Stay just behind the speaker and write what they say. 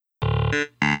What's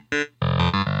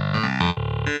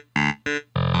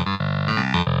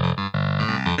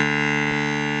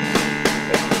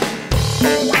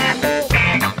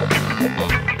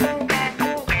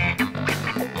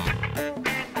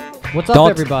up,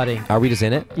 everybody? Are we just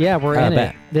in it? Yeah, we're in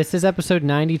it. This is episode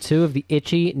 92 of the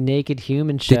Itchy Naked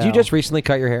Human Show. Did you just recently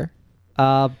cut your hair?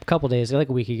 A couple days, like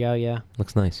a week ago, yeah.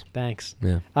 Looks nice. Thanks.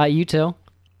 Yeah. You too?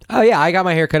 Oh, yeah. I got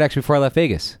my hair cut actually before I left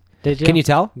Vegas. Did you? Can you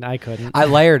tell? I couldn't. I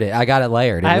layered it. I got it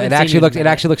layered. It actually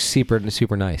looks super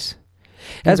nice.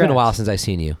 It has been a while since I've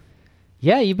seen you.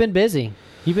 Yeah, you've been busy.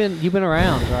 You've been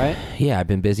around, right? Yeah, I've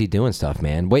been busy doing stuff,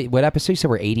 man. Wait, what episode you said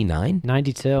we're 89?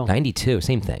 92. 92,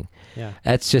 same thing. Yeah.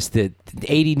 That's just the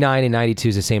 89 and 92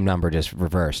 is the same number, just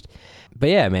reversed. But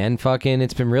yeah, man,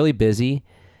 it's been really busy.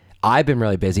 I've been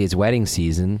really busy. It's wedding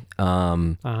season.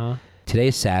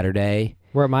 Today's Saturday.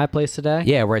 We're at my place today?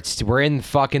 Yeah, we're in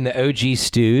fucking the OG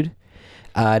Stewed.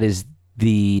 It is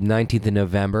the 19th of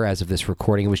November as of this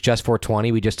recording. It was just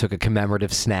 420. We just took a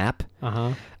commemorative snap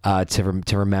to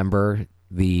remember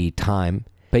the time.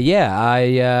 But yeah,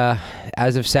 I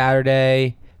as of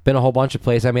Saturday, been a whole bunch of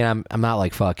places. I mean, I'm not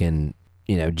like fucking,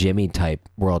 Jimmy type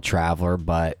world traveler,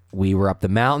 but we were up the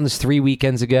mountains 3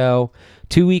 weekends ago.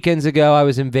 2 weekends ago, I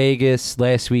was in Vegas.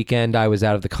 Last weekend, I was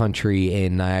out of the country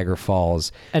in Niagara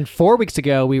Falls. And 4 weeks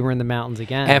ago, we were in the mountains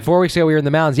again. And 4 weeks ago, we were in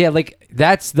the mountains. Yeah, like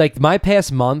that's like my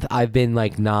past month. I've been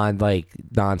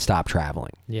non-stop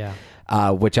traveling. Yeah.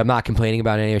 Which I'm not complaining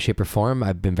about in any way, shape, or form.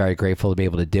 I've been very grateful to be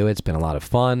able to do it. It's been a lot of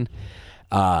fun.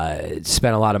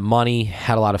 Spent a lot of money,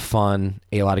 had a lot of fun,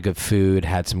 ate a lot of good food,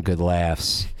 had some good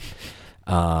laughs.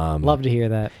 Love to hear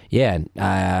that. Yeah,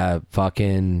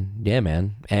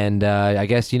 man. And I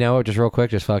guess just real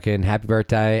quick, just fucking happy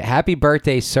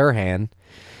birthday, Sirhan.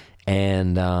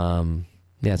 And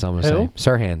that's all I'm gonna say.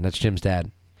 Sirhan, that's Jim's dad.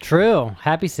 True.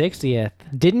 Happy 60th.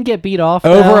 Didn't get beat off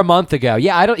over a month ago.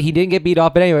 Yeah, he didn't get beat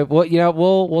off, but anyway,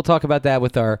 we'll talk about that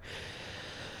with our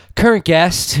current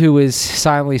guest, who is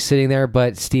silently sitting there,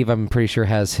 but Steve, I'm pretty sure,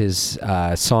 has his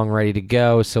song ready to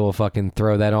go, so we'll fucking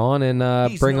throw that on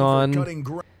and bring on.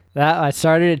 That I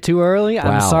started it too early. Wow,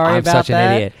 I'm sorry about such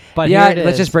that. An idiot. But yeah, here it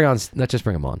let's is. just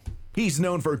bring him on. He's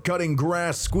known for cutting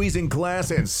grass, squeezing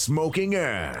glass, and smoking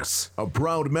ass. A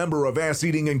proud member of Ass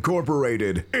Eating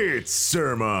Incorporated, it's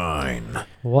Sirhan.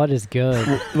 What is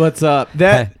good? What's up?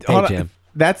 Hey, Jim.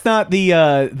 That's not the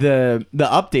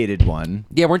updated one.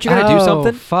 Yeah, weren't you gonna do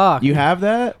something? Fuck. You have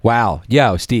that? Wow.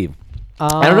 Yo, Steve.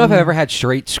 I don't know if I've ever had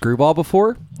straight screwball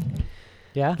before.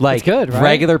 Yeah, like it's good, right?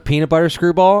 Regular peanut butter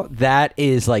screwball. That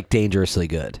is like dangerously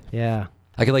good. Yeah.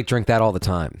 I could drink that all the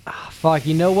time. Fuck.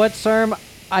 You know what, Serm?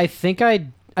 I think I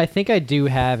do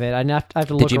have it. I have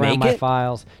to look around my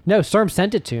files. No, Serm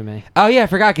sent it to me. Oh yeah, I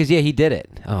forgot because he did it.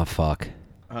 Oh fuck.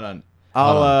 Hold on.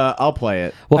 I'll play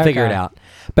it. We'll figure it out.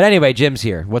 But anyway, Jim's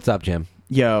here. What's up, Jim?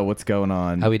 Yo, what's going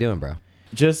on? How we doing, bro?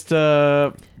 Just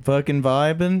fucking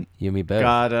vibing. You and me both.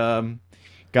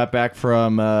 Got back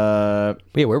from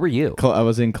wait, where were you? I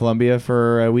was in Colombia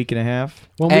for a week and a half.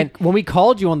 When we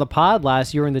called you on the pod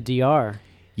last, you were in the DR.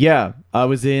 Yeah, I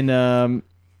was in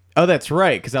oh, that's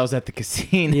right, because I was at the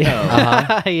casino.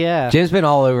 Yeah. Yeah. Jim's been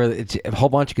all over a whole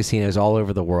bunch of casinos all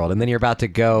over the world, and then you're about to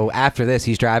go after this.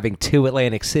 He's driving to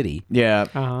Atlantic City.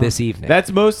 Yeah, this evening.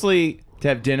 That's mostly to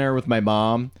have dinner with my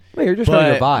mom. Well, you're just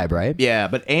going to vibe, right? Yeah,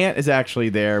 but Ant is actually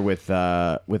there with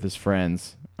his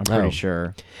friends. I'm pretty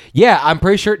sure. Yeah, I'm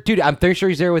pretty sure, dude. I'm pretty sure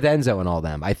he's there with Enzo and all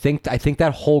them. I think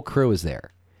that whole crew is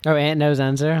there. Oh, Ant knows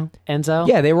Enzo.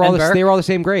 Yeah, they were all the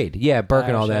same grade. Yeah, Burke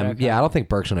and all them. Okay. Yeah, I don't think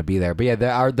Burke's gonna be there, but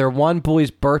yeah, their one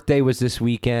boy's birthday was this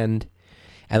weekend,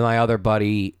 and my other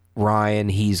buddy Ryan,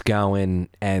 he's going,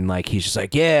 and he's just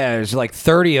like, yeah, there's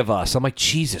 30 of us. I'm like,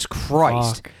 Jesus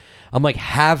Christ. Fuck. I'm like,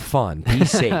 have fun, be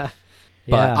safe. Yeah.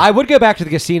 But I would go back to the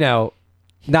casino,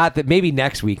 not that maybe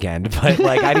next weekend, but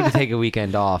I need to take a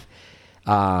weekend off.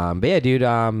 But yeah, dude,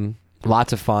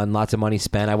 lots of fun, lots of money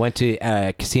spent. I went to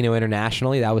Casino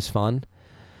Internationally. That was fun.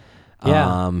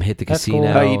 Yeah. Hit the That's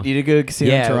casino. cool. Oh, you did a good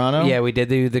casino in Toronto? Yeah, we did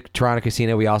the Toronto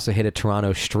casino. We also hit a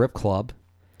Toronto strip club.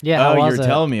 Yeah. Oh, you were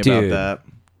telling me about that.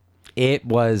 It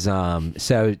was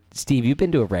so Steve, you've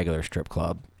been to a regular strip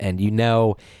club, and you've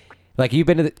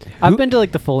been to I've been to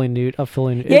the fully nude.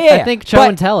 Yeah, I think show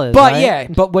and tell is. But right? yeah,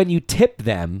 but when you tip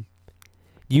them,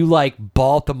 you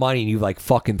ball the money and you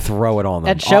fucking throw it on them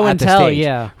at show and the tell. stage,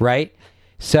 Yeah. right.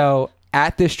 So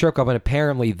at this strip club, and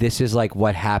apparently this is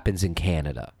what happens in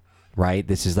Canada, right?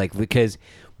 This is because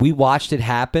we watched it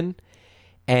happen.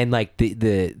 And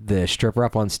the stripper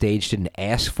up on stage didn't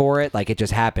ask for it, it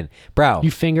just happened, bro.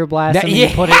 You finger blast them and you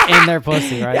put it in their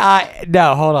pussy, right?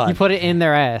 No, hold on. You put it in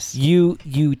their ass. You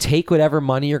take whatever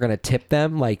money you're gonna tip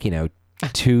them,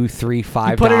 $2, $3, $5.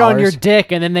 You put it on your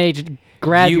dick, and then they just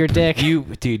grab your dick.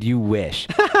 Dude, you wish.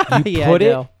 You Yeah, put I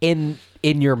it do.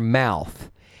 in your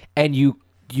mouth, and you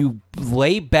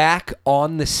lay back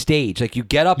on the stage. Like you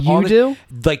get up on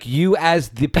like you as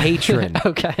the patron.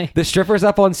 Okay. The stripper's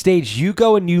up on stage. You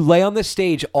go and you lay on the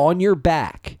stage on your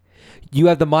back. You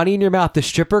have the money in your mouth. The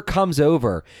stripper comes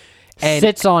over and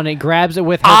sits on it, grabs it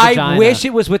with her vagina. I wish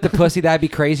it was with the pussy. That'd be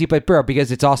crazy. But bro, because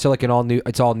it's also like an all new.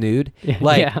 It's all nude.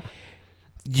 Like yeah.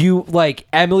 you like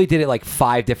Emily did it like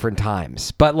 5 different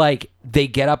times. But like they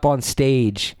get up on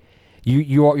stage.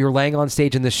 You're laying on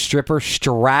stage and the stripper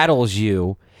straddles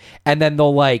you, and then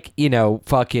they'll like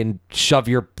fucking shove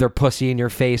their pussy in your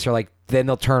face, or like then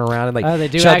they'll turn around and like they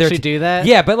do actually do that.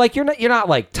 Yeah, but like you're not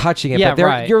like touching it. Yeah, but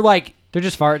right. You're like they're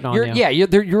just farting on you. Yeah,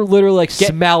 you're literally like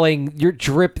smelling.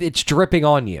 It's dripping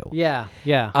on you. Yeah.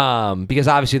 Because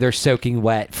obviously they're soaking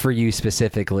wet for you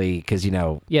specifically because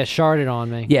Yeah, sharded on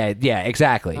me. Yeah,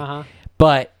 exactly.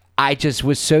 But I just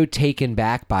was so taken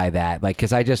back by that, like,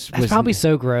 because I just was probably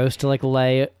so gross to like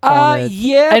lay on it.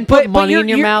 Yeah, and put money in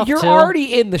your mouth. You're too.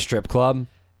 already in the strip club.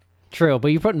 True, but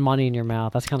you're putting money in your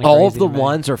mouth. That's kind of all of the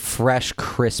ones are fresh,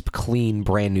 crisp, clean,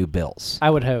 brand new bills. I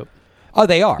would hope. Oh,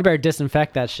 they are. You better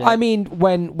disinfect that shit. I mean,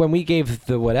 when we gave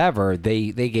the whatever,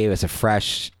 they gave us a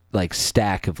fresh like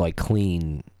stack of like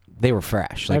clean. They were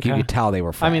fresh, like you could tell they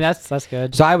were fresh. I mean, that's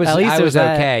good. So I was At least I was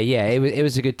that. okay. Yeah, it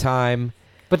was a good time.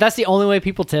 But that's the only way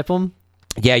people tip them.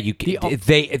 Yeah,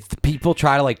 if people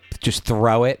try to like just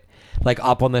throw it like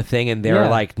up on the thing, and they're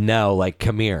like, no, like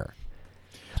come here.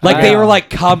 Like they were like,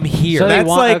 come here. So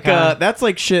that's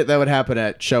like shit that would happen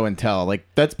at show and tell. Like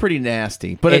that's pretty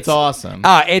nasty, but it's awesome.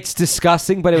 It's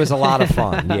disgusting, but it was a lot of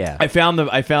fun. Yeah. I found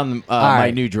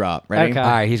my new drop. Ready? Okay. All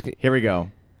right, here we go.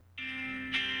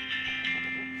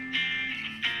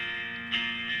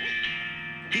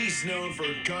 He's known for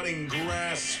cutting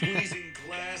grass, squeezing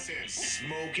glass, and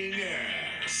smoking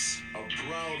ass. A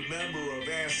proud member of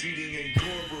Ass Eating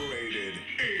Incorporated,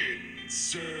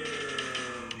 Sirhan.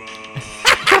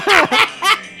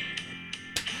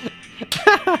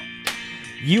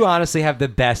 You honestly have the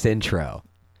best intro.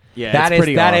 Yeah, that it's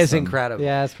that awesome. is incredible.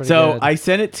 Yeah, that's pretty So good. I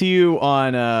sent it to you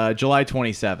on July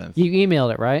 27th. You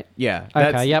emailed it, right? Yeah.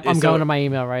 Okay, yep. I'm going to my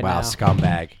email right now. Wow,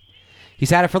 scumbag. He's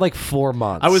had it for like 4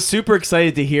 months. I was super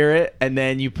excited to hear it, and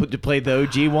then you played the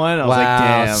OG one. I was like,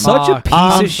 damn. Such a piece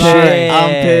I'm of sorry. shit. I'm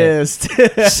pissed.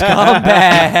 Scumbag.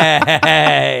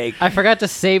 I forgot to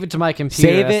save it to my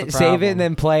computer. Save it, and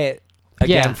then play it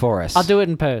again for us. I'll do it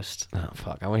in post. Oh,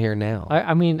 fuck. I want to hear it now.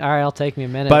 I mean, all right, it'll take me a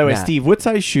minute. By the way, Steve, what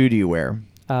size shoe do you wear?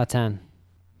 10.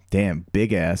 Damn,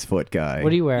 big ass foot guy.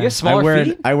 What do you wear? You have smaller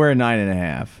feet? I wear a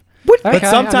 9.5. What? But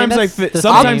sometimes I fit.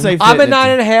 Sometimes I fit. I'm a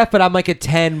 9.5, but I'm like a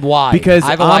 10 wide. Because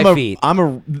I have wide feet.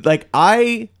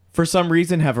 I for some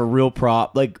reason have a real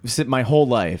my whole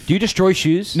life. Do you destroy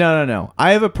shoes? No.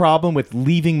 I have a problem with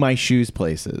leaving my shoes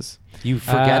places. You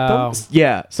forget them?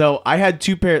 Yeah. So I had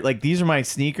 2 pair. Like these are my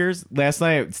sneakers. Last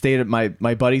night I stayed at my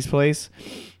buddy's place,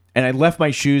 and I left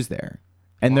my shoes there,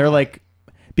 and they're like.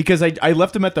 Because I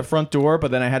left them at the front door, but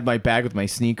then I had my bag with my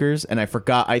sneakers, and I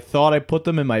forgot. I thought I put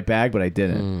them in my bag, but I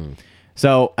didn't.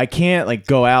 So I can't like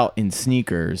go out in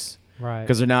sneakers, Right?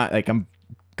 Because they're not like I'm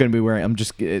gonna be wearing.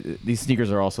 These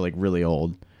sneakers are also like really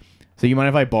old. So you mind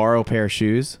if I borrow a pair of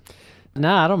shoes?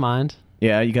 Nah, I don't mind.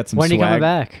 Yeah, you got some. When swag. are you coming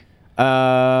back?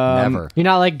 Never. You're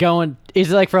not like going. Is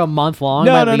it like for a month long?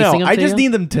 No. Them I to just you?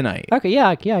 need them tonight. Okay, yeah,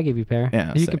 I'll give you a pair.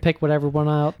 Yeah, you sick. can pick whatever one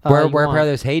out. Wear you a pair want. of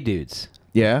those Hey Dudes.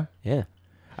 Yeah. Yeah.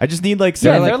 I just need like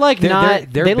Yeah, some. they're like they're-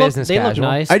 not. they're they business look casual.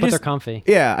 nice, I but just- they're comfy.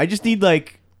 Yeah, I just need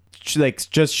like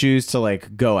just shoes to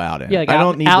like go out in. Yeah, like I out,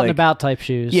 don't need out like, and about type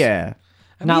shoes. Yeah.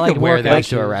 Not you like could wear workout those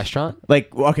to a shoes. restaurant.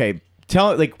 Like, okay,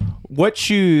 what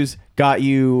shoes got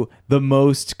you the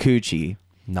most coochie?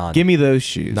 None. Give me those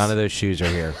shoes. None of those shoes are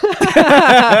here.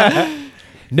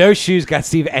 No shoes got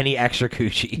Steve any extra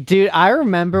coochie. Dude, I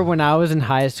remember when I was in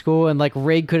high school, and like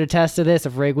Rig could attest to this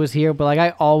if Rig was here, but like I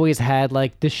always had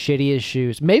like the shittiest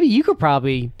shoes. Maybe you could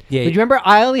probably. Yeah. Did you remember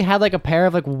I only had like a pair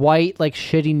of like white, like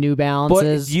shitty New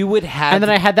Balances? But you would have. and then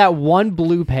I had that one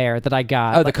blue pair that I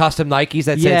got. Oh, the custom Nikes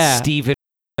that Yeah. said Steven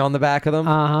on the back of them.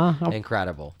 Uh-huh.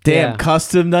 Incredible. Damn, Yeah.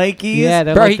 custom Nikes. Yeah,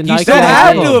 they're Bro, like the you Nike. still that have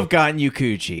had them. to have gotten you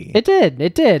coochie. It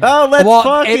did. Oh, let's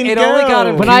fucking it go. only got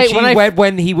him When coochie I-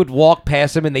 when he would walk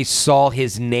past him and they saw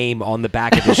his name on the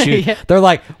back of the shoe. Yeah. They're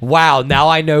like, wow, now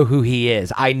I know who he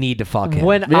is. I need to fuck him.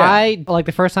 When Yeah. I like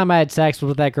the first time I had sex was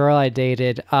with that girl I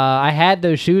dated, I had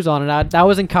those shoes on, and I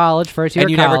was in college, first year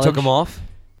and you of college. never took them off?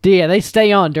 Yeah, they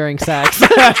stay on during sex.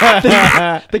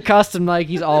 the custom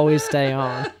Nikes always stay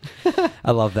on. I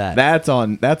love that. That's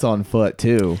on foot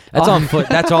too. That's on foot.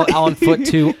 That's all on foot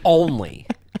too only.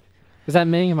 Is that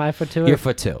me? Am I foot 2? You're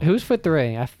foot 2. Who's foot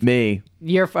 3? Me.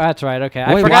 That's right.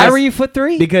 Okay. Wait, why were you foot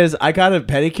 3? Because I got a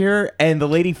pedicure and the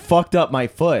lady fucked up my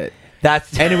foot.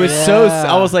 And it was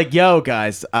I was like, yo,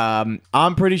 guys, I'm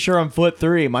pretty sure I'm foot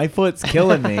 3. My foot's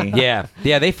killing me. Yeah,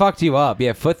 they fucked you up.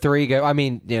 Yeah, foot 3. I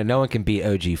mean, no one can beat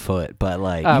OG foot, but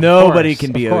like nobody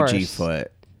can be OG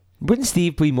foot. Wouldn't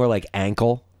Steve be more like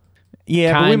ankle?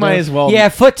 Yeah, but we might as well. Yeah,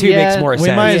 foot 2 makes more sense.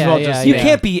 We might as well just. You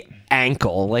can't be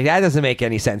ankle. Like that doesn't make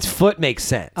any sense. Foot makes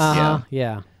sense.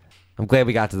 Yeah. I'm glad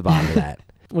we got to the bottom of that.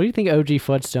 What do you think OG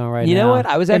foot's doing right now? You know what?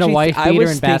 I was actually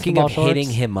thinking of shorts? hitting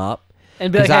him up.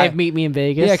 And be like, hey, meet me in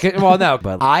Vegas. Yeah, well, no,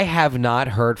 but I have not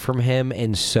heard from him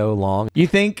in so long. You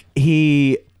think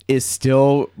he is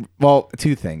still... Well,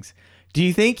 two things. Do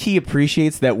you think he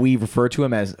appreciates that we refer to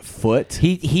him as foot?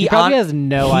 He probably has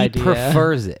no idea. He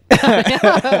prefers it.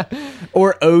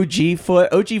 Or OG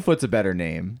foot. OG foot's a better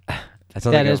name. That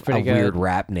sounds like a weird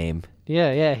rap name.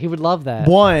 Yeah, he would love that.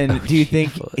 1, do you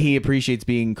think he appreciates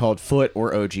being called foot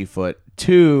or OG foot?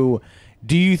 2,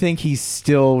 do you think he's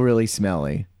still really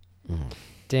smelly?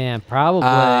 Damn, probably.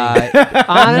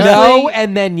 Honestly, no,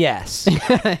 and then yes.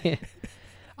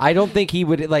 I don't think he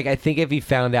would. Like, I think if he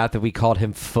found out that we called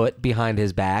him foot behind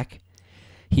his back,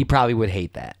 he probably would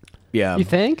hate that. Yeah. You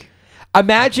think?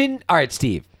 Imagine. All right,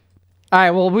 Steve. All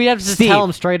right. Well, we have to just tell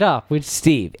him straight up.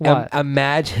 Steve,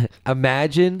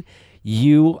 imagine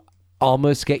you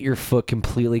almost get your foot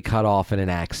completely cut off in an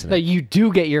accident. No, you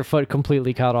do get your foot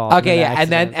completely cut off. Okay, yeah,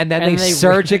 and then they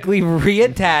surgically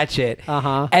reattach it.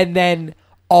 And then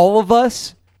all of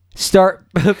us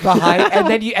start behind, and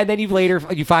then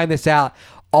you find this out.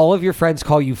 All of your friends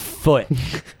call you foot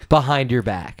behind your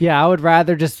back. Yeah, I would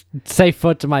rather just say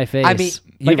foot to my face. I mean,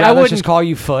 I would just call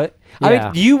you foot. Yeah.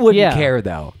 I mean, you wouldn't care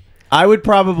though. I would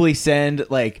probably send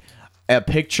like a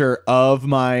picture of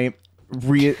my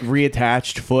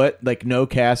reattached foot, like no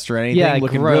cast or anything,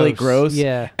 looking really gross.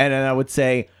 Yeah, and then I would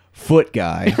say foot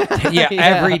guy.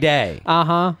 Every day.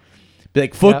 Be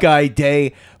like foot guy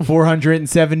day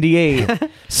 478.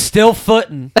 Still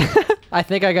footing. I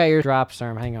think I got your drop,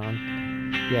 Serm. Hang on.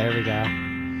 Yeah, here we go.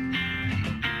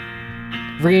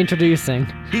 Reintroducing.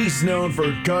 He's known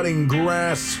for cutting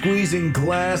grass, squeezing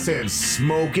glass, and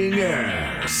smoking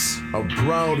ass. A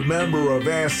proud member of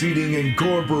Ass Eating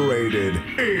Incorporated,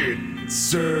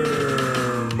 it's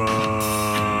Sirhan.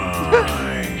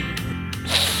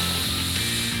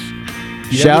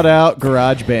 Shout out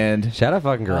Garage Band. Shout out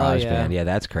fucking Garage Band. Yeah,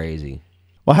 that's crazy.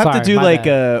 We'll have to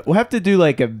do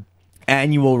like a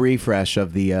annual refresh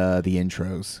of the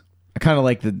intros. I kind of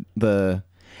like the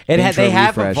they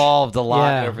have evolved a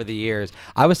lot over the years.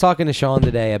 I was talking to Sean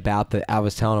today about I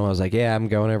was telling him, I was like, yeah, I'm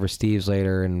going over Steve's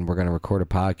later and we're going to record a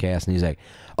podcast. And he's like,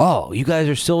 oh, you guys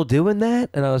are still doing that?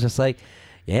 And I was just like,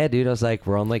 yeah, dude. I was like,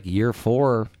 we're on like year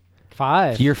 5.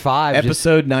 Year 5.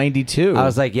 Episode 92. I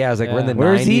was like, we're in the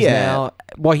 90s now.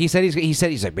 Well, he said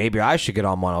he's like, maybe I should get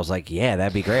on one. I was like, yeah,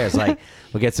 that'd be great. I was like,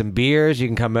 we'll get some beers. You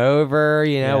can come over.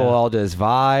 We'll all do this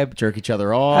vibe. Jerk each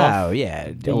other off. Oh,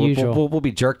 yeah. We'll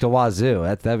be jerked to wazoo.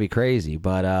 That'd be crazy.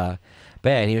 But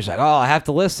and he was like, oh, I have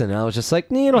to listen. And I was just like,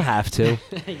 nah, you don't have to.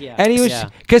 And he was,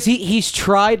 because he's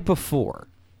tried before.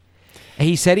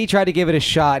 He said he tried to give it a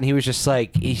shot, and he was just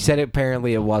like, he said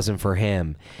apparently it wasn't for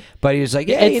him. But he was like,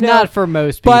 yeah, it's not for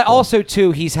most people. But also,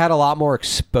 too, he's had a lot more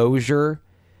exposure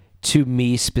to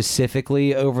me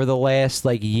specifically over the last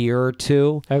like year or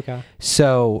two. Okay.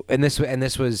 So, and this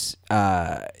was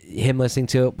him listening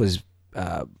to it was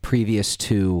previous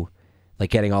to like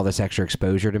getting all this extra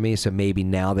exposure to me. So maybe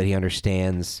now that he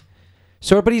understands.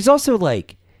 So, but he's also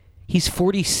like, he's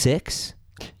 46.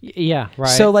 Yeah, right.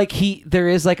 So like there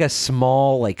is like a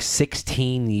small like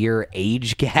 16-year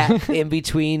age gap in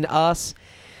between us.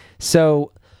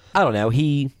 So I don't know.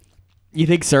 You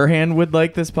think Sirhan would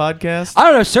like this podcast? I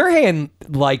don't know. Sirhan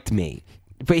liked me,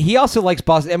 but he also likes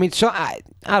Boston. I mean, so I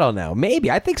don't know. Maybe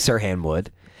I think Sirhan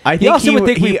would. I think he would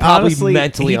think we're probably honestly,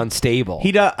 mentally unstable.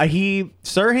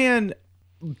 Sirhan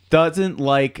doesn't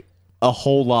like a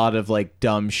whole lot of like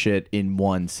dumb shit in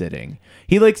one sitting.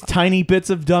 He likes tiny bits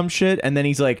of dumb shit, and then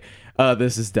he's like,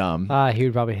 this is dumb. He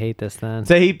would probably hate this then.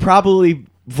 So he probably,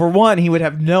 for one, he would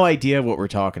have no idea what we're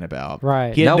talking about.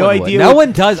 Right. He had no idea. No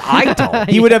one does. I don't.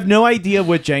 He would have no idea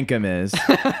what Jenkem is.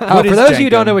 For those of you who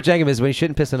don't know what Jenkem is, when you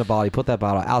shouldn't piss in a bottle, you put that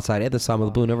bottle outside at the sun with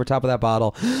a balloon over top of that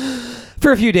bottle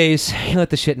for a few days. You let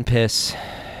the shit and piss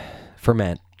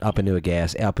ferment up into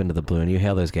the balloon. You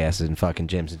inhale those gases, and fucking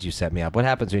Jim, since you set me up, what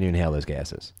happens when you inhale those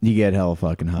gases? You get hella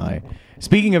fucking high.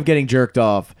 Speaking of getting jerked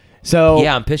off, so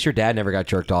yeah, I'm pissed your dad never got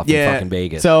jerked off in fucking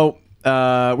Vegas. So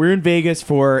we're in Vegas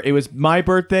it was my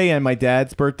birthday and my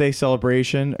dad's birthday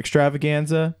celebration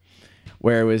extravaganza,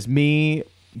 where it was me,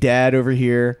 dad over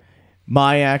here,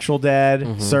 my actual dad,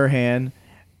 Sirhan,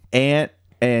 Aunt,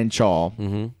 and Chaw.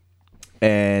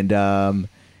 And so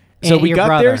Aunt, we your got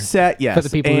brother, their set. Yes, for the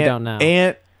people who don't know.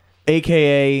 Aunt,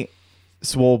 aka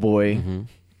Swole Boy,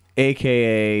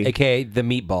 aka the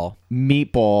meatball.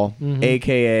 Meatball,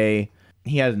 aka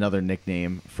he had another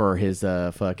nickname for his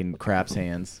fucking craps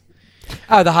hands.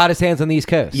 Oh, the hottest hands on the East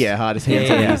Coast. Yeah, hottest hands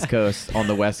on the East Coast, on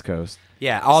the West Coast.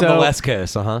 Yeah, on the West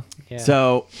Coast. Yeah.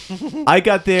 So I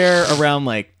got there around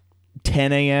like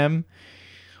 10 a.m.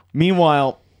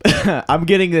 Meanwhile, I'm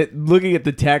looking at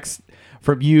the text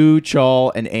from you, Chaw,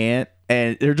 and Ant,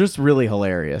 and they're just really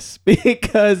hilarious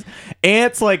because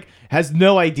Ant's like has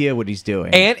no idea what he's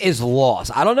doing. Ant is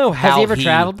lost. I don't know how Has he ever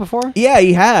traveled before? Yeah,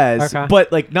 he has, Okay.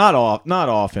 but like not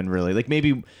often really. Like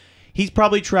maybe he's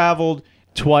probably traveled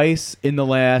twice in the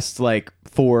last like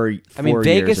four. I mean, years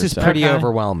Vegas or is so. pretty Okay.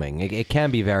 overwhelming. It can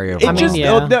be very It overwhelming. just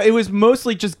yeah. no, it was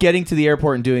mostly just getting to the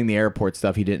airport and doing the airport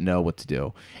stuff. He didn't know what to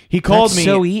do. He called That's me.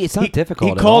 so it's not difficult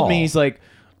He at called all. me. He's like,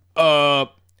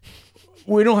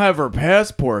 we don't have our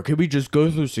passport. Could we just go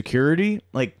through security?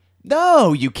 Like,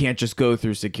 no, you can't just go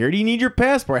through security. You need your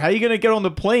passport. How are you gonna get on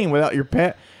the plane without your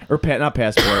not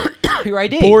passport, Your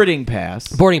ID. boarding pass?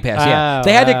 Boarding pass, yeah. Oh,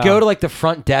 They had to wow. go to like the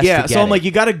front desk Yeah, to get so I'm it. like, you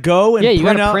gotta go and Yeah, you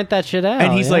gotta out. print that shit out.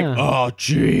 And he's like, yeah. oh,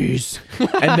 jeez.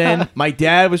 And then my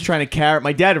dad was trying to carry.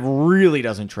 My dad really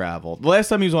doesn't travel. The last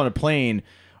time he was on a plane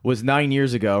was 9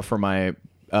 years ago for my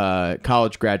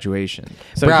college graduation.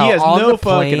 So Bro, he has on no the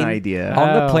fucking plane- idea.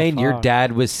 On the Oh, plane, your fuck.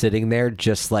 dad was sitting there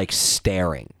just like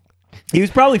staring. He was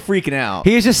probably freaking out.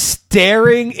 He was just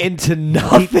staring into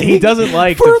nothing. He doesn't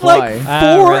like for to fly. like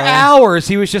Oh, 4 really? hours.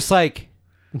 He was just like,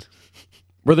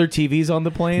 Were there TVs on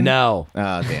the plane? no.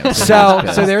 Oh, damn. So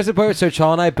there's a point. So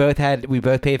Chaw and I both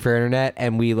paid for internet,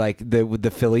 and we like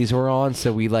the Phillies were on,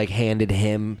 so we like handed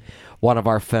him one of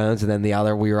our phones, and then the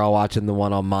other we were all watching the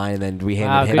one on mine, and then we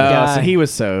handed Wow, him. good guy. So he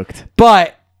was soaked.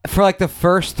 But for like the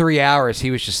first 3 hours,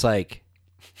 he was just like,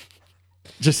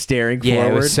 Just staring yeah,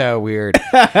 forward. it was so weird.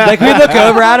 Like we look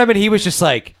over at him, and he was just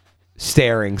like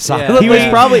staring silently.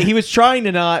 He was trying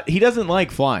to not. He doesn't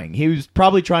like flying. He was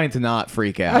probably trying to not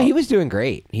freak out. Oh, he was doing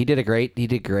great. He did great. He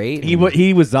And-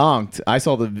 he was zonked. I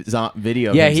saw the video.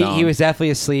 Of Yeah, him he zonked. was definitely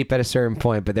asleep at a certain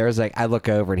point, but there was like I look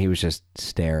over and he was just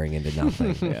staring into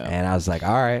nothing, Yeah. and I was like,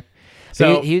 all right.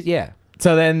 So- he yeah.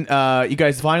 So then you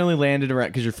guys finally landed around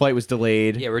because your flight was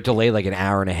delayed. Yeah, we're delayed like an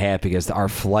hour and a half because our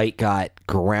flight got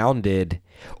grounded,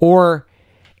 or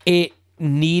it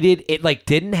like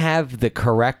didn't have the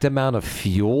correct amount of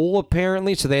fuel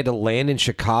apparently, so they had to land in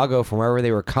Chicago from wherever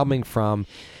they were coming from.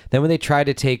 Then when they tried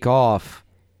to take off,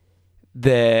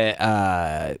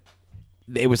 it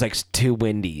was like too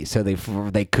windy, so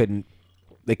they couldn't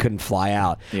fly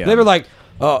out. Yeah. They were like,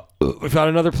 "Oh, we found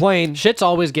another plane." Shit's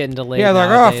always getting delayed. Yeah, they're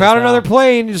like, nowadays, found though. another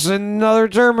plane. It's in another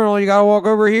terminal. You gotta walk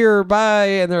over here. Bye.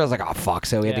 And they're like, oh fuck.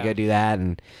 So we had to Yeah. go do that,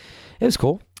 and it was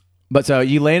cool. But so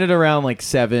you landed around like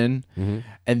 7,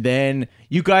 and then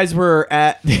you guys were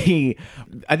at the.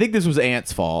 I think this was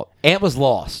Ant's fault. Ant was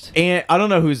lost. And I don't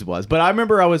know whose it was, but I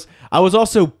remember I was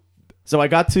also. So I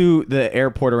got to the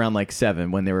airport around like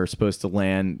 7 when they were supposed to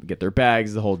land, get their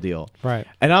bags, the whole deal. Right.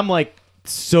 And I'm like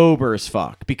sober as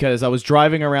fuck because I was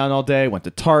driving around all day, went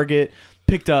to Target,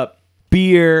 picked up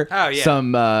beer,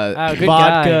 some good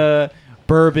vodka,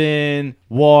 bourbon,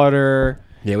 water,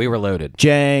 Yeah, we were loaded.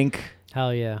 jank.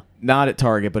 Hell yeah. Not at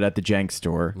Target, but at the jank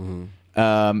store.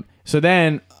 So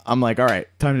then I'm like, all right,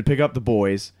 time to pick up the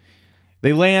boys.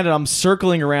 They land and I'm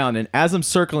circling around, and as I'm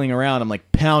circling around, I'm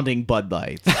like pounding Bud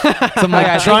Lights. So I'm like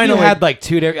I trying think to you had like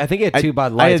two. I think you had two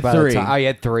Bud Lights. had by the 3. time. Oh, you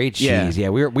had 3. Jeez, yeah.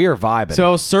 We were vibing. So I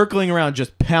was circling around,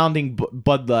 just pounding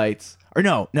Bud Lights. Or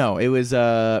no, it was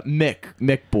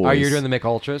Mick boys. oh, you're doing the Mick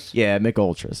Ultras. Yeah, Mick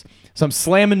Ultras. So I'm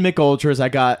slamming Mick Ultras. I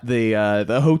got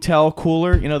the hotel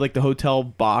cooler, like the hotel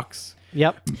box.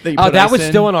 Yep. That you Oh, put that ice was in.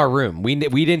 still in our room. We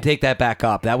didn't take that back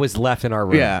up. That was left in our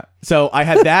room. Yeah. So I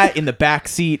had that in the back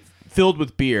seat filled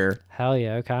with beer. Hell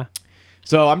yeah. Okay.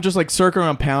 So I'm just like circling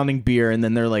around pounding beer, and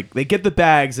then they're like, they get the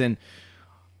bags, and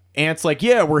Ant's like,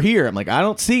 yeah, we're here. I'm like, I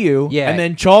don't see you. Yeah. And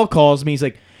then Chaw calls me. He's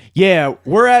like, yeah,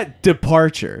 we're at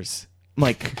departures. I'm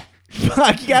like,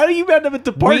 fuck, how do you end up at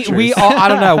departures? We all, I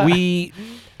don't know.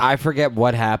 I forget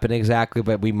what happened exactly,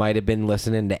 but we might have been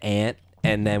listening to Ant,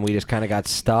 and then we just kind of got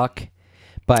stuck.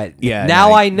 But Yeah, now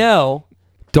no, I know.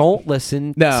 Don't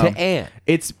listen to Ant.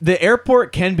 It's the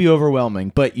airport can be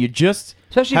overwhelming, but you just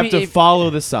Especially have if- to follow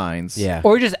the signs. Yeah.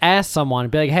 Or just ask someone,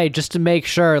 be like, hey, just to make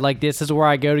sure, like, this is where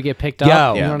I go to get picked up.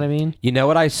 Yo. You Yeah. know what I mean? You know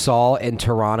what I saw in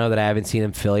Toronto that I haven't seen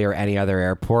in Philly or any other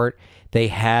airport? they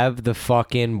have the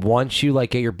fucking, once you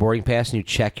like get your boarding pass and you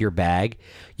check your bag,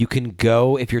 you can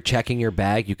go, if you're checking your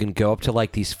bag, you can go up to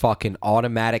like these fucking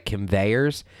automatic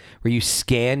conveyors where you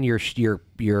scan your ticket.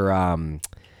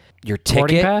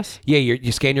 Boarding pass? Yeah,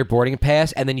 you scan your boarding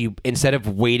pass, and then you, instead of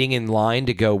waiting in line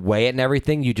to go weigh it and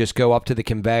everything, you just go up to the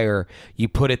conveyor, you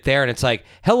put it there, and it's like,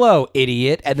 hello,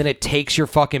 idiot, and then it takes your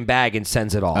fucking bag and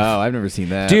sends it off. Oh, I've never seen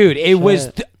that. Dude, it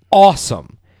was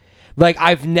awesome. Like,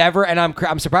 I've never, and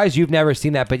I'm surprised you've never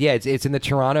seen that, but yeah, it's in the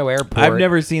Toronto airport. I've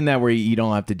never seen that where you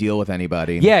don't have to deal with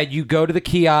anybody. Yeah, you go to the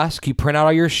kiosk, you print out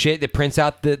all your shit, it prints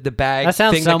out the bag. That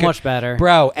sounds so much better.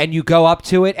 Bro, and you go up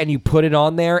to it and you put it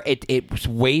on there, it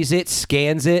weighs it,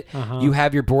 scans it, you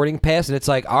have your boarding pass, and it's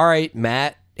like, all right,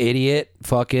 Matt, idiot,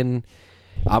 fucking,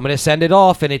 I'm going to send it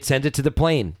off, and it sends it to the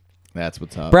plane. That's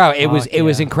what's up. Bro, it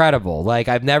was incredible. Like,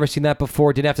 I've never seen that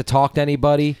before, didn't have to talk to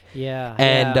anybody. Yeah.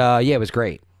 And, yeah, it was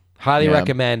great. Highly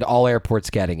recommend all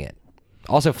airports getting it.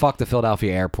 Also, fuck the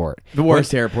Philadelphia airport. The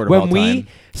worst airport of all time.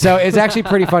 So it's actually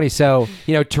pretty funny. So,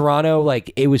 Toronto,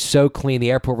 like, it was so clean.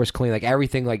 The airport was clean. Like,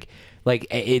 everything, like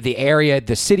the area,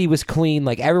 the city was clean.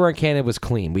 Like, everywhere in Canada was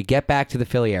clean. We get back to the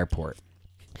Philly airport.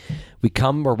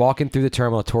 We're walking through the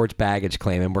terminal towards baggage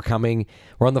claim, and we're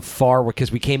on the far,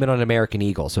 because we came in on American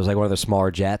Eagle, so it was like one of the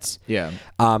smaller jets. Yeah.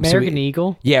 American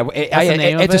Eagle? Yeah,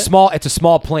 it's a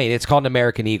small plane. It's called an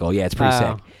American Eagle. Yeah, it's pretty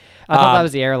sick. I thought that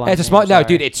was the airline. It's a small. No,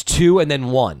 dude, it's 2 and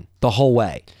then 1 the whole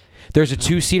way. There's a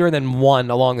 2-seater and then 1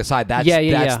 along the side. That's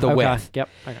the width. Yep.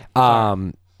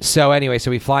 Okay. So anyway,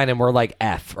 we fly in and we're like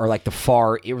F, or like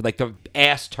the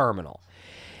ass terminal.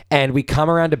 And we come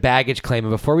around to baggage claim,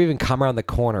 and before we even come around the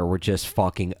corner, we're just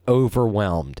fucking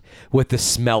overwhelmed with the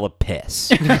smell of piss.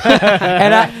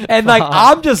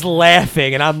 I'm just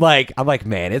laughing, and I'm like,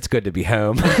 man, it's good to be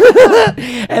home.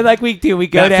 And like we go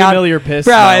that down, familiar piss,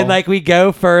 bro, smell. and like we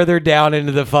go further down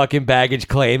into the fucking baggage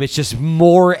claim. It's just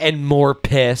more and more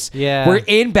piss. Yeah, we're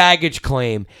in baggage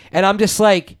claim, and I'm just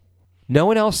like, no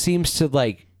one else seems to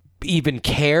like even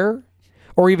care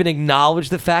or even acknowledge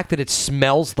the fact that it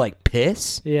smells like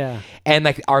piss. Yeah. And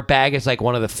like our bag is like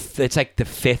it's like the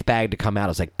 5th bag to come out. I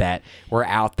was like, bet. We're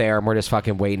out there and we're just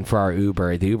fucking waiting for our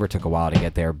Uber. The Uber took a while to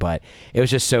get there, but it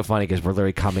was just so funny because we're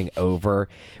literally coming over.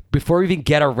 Before we even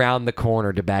get around the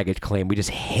corner to baggage claim, we just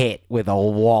hit with a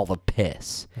wall of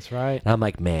piss. That's right. And I'm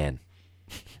like, man,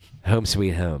 home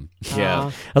sweet home. Yeah.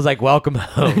 I was like, welcome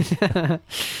home.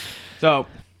 So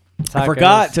I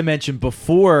forgot to mention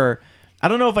before, I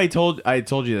don't know if I told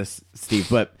you this, Steve,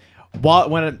 but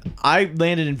when I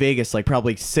landed in Vegas, like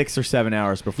probably 6 or 7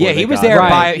 hours before. Yeah, he was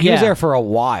there. He was there for a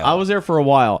while. I was there for a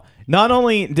while. Not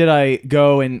only did I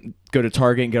go to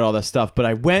Target and get all that stuff, but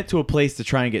I went to a place to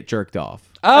try and get jerked off.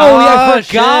 Oh, yeah, I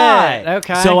forgot. Shit.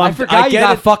 Okay. So I forgot you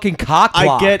got fucking cock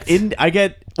blocked. I didn't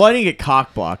get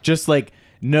cock blocked, just like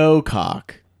no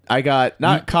cock. I got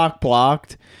not cock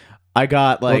blocked. I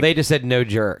got like. Well, they just said no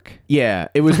jerk. Yeah,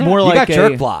 it was more you like got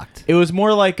jerk blocked. It was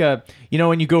more like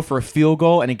when you go for a field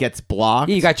goal and it gets blocked.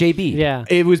 Yeah, you got JB. Yeah.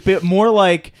 It was a bit more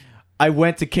like I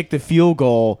went to kick the field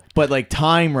goal, but like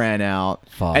time ran out,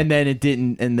 and then it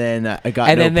didn't, and then I got.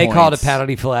 And no then they points. called a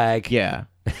penalty flag. Yeah.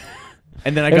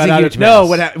 And then I It was got a out huge of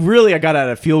mess. I got out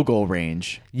of field goal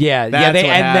range. Yeah, That's what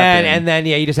happened. then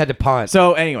you just had to punt.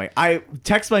 So anyway, I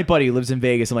text my buddy who lives in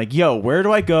Vegas. I'm like, yo, where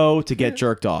do I go to get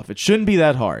jerked off? It shouldn't be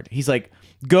that hard. He's like,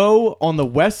 go on the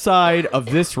west side of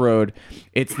this road.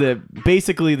 It's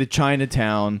basically the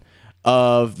Chinatown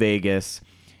of Vegas.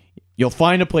 You'll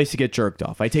find a place to get jerked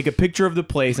off. I take a picture of the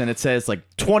place and it says like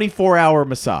 24-hour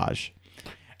massage.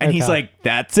 And he's like,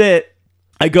 that's it.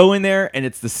 I go in there and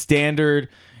it's the standard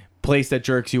place that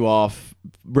jerks you off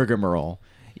rigmarole.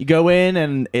 You go in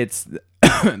and it's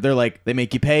they're like, they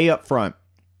make you pay up front.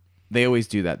 They always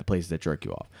do that, the places that jerk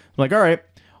you off. I'm like, all right,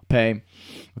 I'll pay.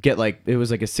 Get like, it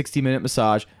was like a 60-minute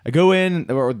massage. I go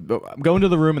in, or I'm going to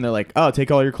the room and they're like, oh,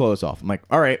 take all your clothes off. I'm like,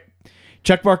 all right.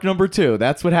 Check mark number 2.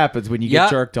 That's what happens when you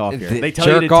get jerked off here. They tell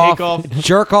you to take off.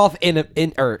 Jerk off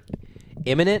or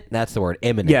imminent? That's the word,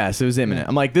 imminent. Yes, it was imminent.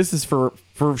 I'm like, this is for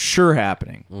sure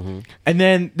happening. Mm-hmm. And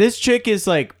then this chick is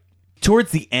like,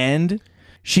 towards the end,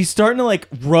 she's starting to like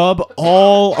rub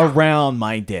all around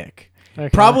my dick. Okay.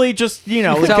 Probably just,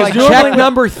 so like check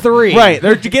number 3. Right.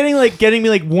 They're getting me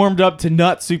like warmed up to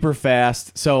nut super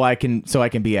fast so I can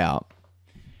be out.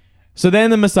 So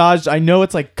then the massage, I know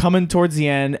it's like coming towards the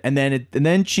end, and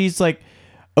then she's like,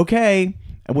 okay,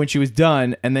 and when she was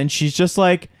done, and then she's just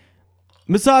like,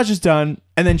 massage is done,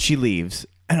 and then she leaves.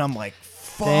 And I'm like,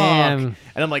 fuck. Damn.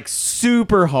 And I'm like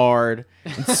super hard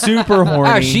and super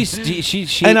horny.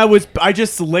 She and I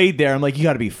just laid there. I'm like, you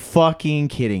got to be fucking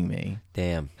kidding me.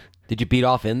 Damn. Did you beat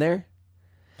off in there?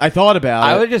 I thought about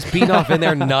I it. would have just beaten off in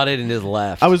there, nutted, and just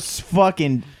left. I was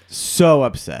fucking so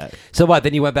upset. So what?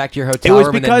 Then you went back to your hotel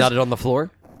room and then nutted on the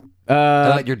floor? And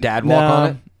let your dad walk on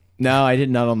it? No, I did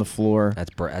nut on the floor.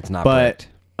 That's not But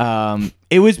correct.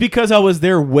 it was because I was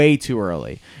there way too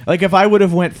early. Like if I would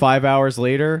have went 5 hours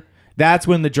later, that's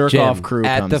when the jerk off crew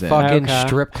at comes the in. fucking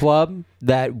strip club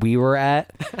that we were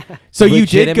at. So you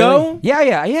did go?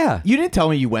 Yeah. You didn't tell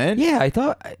me you went. Yeah, I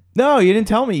thought. No, you didn't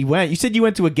tell me you went. You said you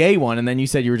went to a gay one, and then you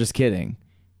said you were just kidding.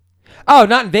 Oh,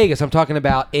 not in Vegas. I'm talking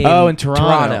about in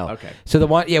Toronto. Okay. So the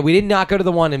one, we did not go to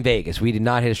the one in Vegas. We did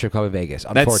not hit a strip club in Vegas.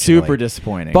 Unfortunately. That's super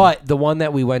disappointing. But the one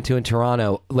that we went to in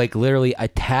Toronto, like literally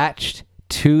attached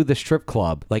to the strip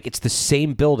club, like it's the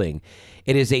same building.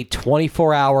 It is a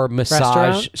 24-hour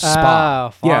massage spa.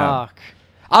 Oh, fuck. Yeah.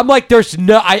 I'm like, there's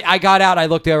no. I got out. I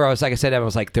looked over. I was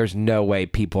like, there's no way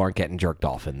people aren't getting jerked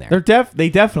off in there. They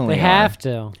definitely They are. have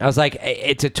to. I was like,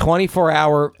 it's a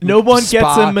 24-hour. No one spa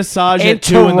gets a massage in at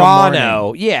 2 in the Toronto.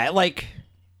 morning. Yeah, like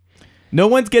No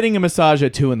one's getting a massage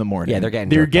at 2 in the morning. Yeah,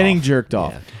 they're getting jerked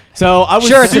off. Yeah. So I was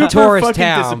Sure, it's a super tourist fucking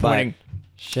town, disappointing.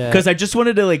 Shit. Because I just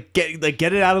wanted to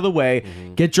get it out of the way,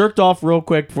 get jerked off real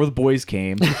quick before the boys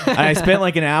came. And I spent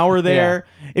like an hour there.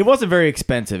 It wasn't very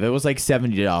expensive. It was like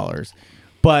 $70.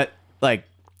 But like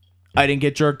I didn't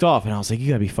get jerked off, and I was like, you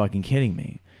gotta be fucking kidding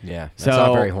me. yeah, that's So,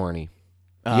 not very horny.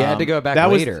 You had to go back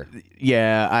later.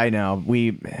 Yeah, I know.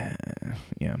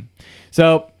 Yeah.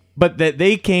 So, but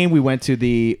they came. We went to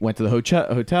the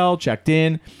hotel, checked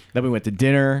in. Then we went to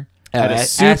dinner. Had a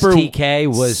STK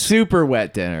was super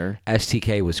wet dinner.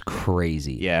 STK was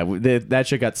crazy. Yeah, that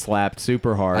shit got slapped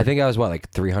super hard. I think I was like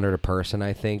 $300 a person.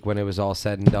 I think when it was all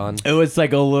said and done, it was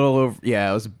like a little over.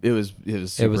 Yeah, it was.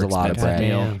 It was a lot of bread.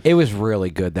 Damn. It was really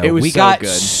good though. We got good.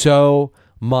 so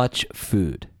much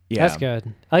food. Yeah. That's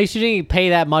good. At least you didn't pay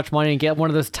that much money and get one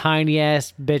of those tiny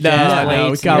ass bitch No, ass no,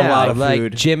 plates. we got a lot of like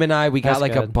food. Jim and I, we got That's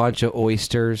like a good. bunch of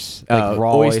oysters, like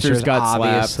raw oysters got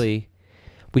obviously.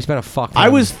 We spent a fuck. I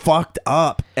was fucked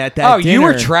up at that. Oh, you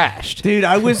were dinner. trashed, dude.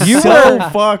 I was You so were-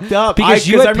 fucked up because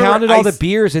you I had remember pounded all the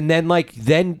beers, and then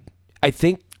I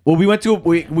think. Well, we went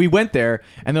there,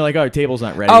 and they're like, "Oh, table's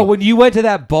not ready." Oh, when you went to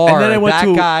that bar, and then I went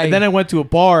that guy. I went to a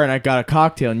bar, and I got a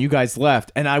cocktail, and you guys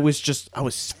left, and I was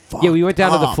fucked. Yeah, we went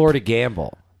down to the up. floor to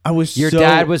gamble. I was. Your so,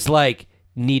 dad was like,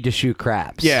 need to shoot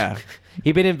craps. Yeah.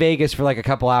 He'd been in Vegas for like a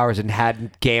couple hours and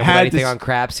hadn't gambled anything on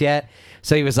craps yet.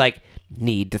 So he was like,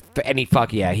 need to, and he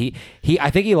I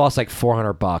think he lost like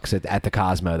 $400 at the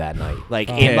Cosmo that night. Like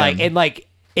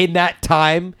in that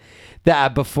time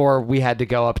that before we had to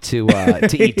go up to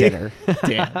eat dinner.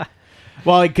 Damn.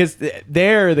 Well, because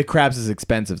there the crabs is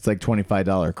expensive. It's like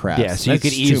 $25 crabs. Yeah, so That's you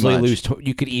could too easily much. lose.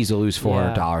 You could easily lose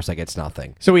 $400. Like it's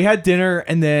nothing. So we had dinner,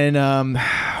 and then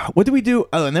what did we do?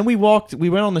 Oh, and then we went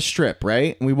on the strip,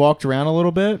 right? And we walked around a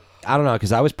little bit. I don't know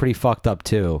because I was pretty fucked up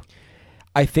too.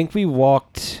 I think we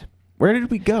walked. Where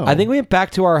did we go? I think we went back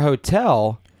to our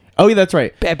hotel. Oh, yeah, that's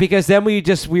right. Because then we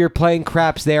were playing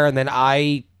craps there, and then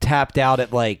I tapped out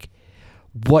at like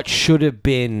what should have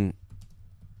been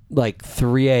like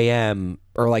 3 a.m.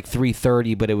 or like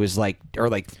 3:30, but it was like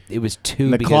it was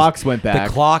 2. The clocks went back.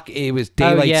 The clock, it was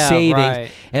daylight savings,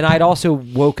 right. and I'd also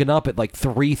woken up at like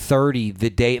 3:30 the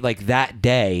day that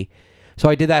day. So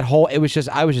I did that whole. I was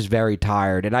just very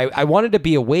tired, and I wanted to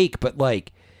be awake, but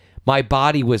like my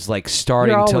body was like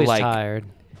starting You're to always like. tired.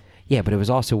 Yeah, but it was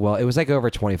also it was like over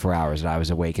 24 hours that I was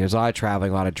awake. It was a lot of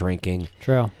traveling, a lot of drinking.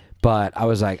 True. But I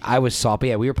was salty.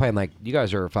 Yeah, we were playing like you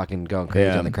guys are fucking going crazy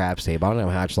Yeah. on the craps table. I don't know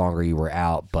how much longer you were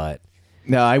out, but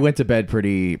No, I went to bed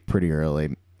pretty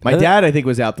early. My dad, I think,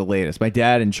 was out the latest. My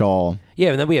dad and Chawl.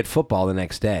 yeah. And then we had football the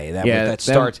next day. That That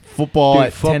starts football Dude,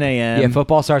 at 10 a.m. Yeah,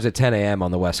 football starts at 10 a.m. on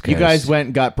the West Coast. You guys went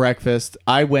and got breakfast.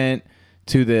 I went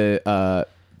to the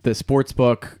sports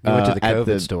book. We went to the at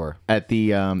COVID store. At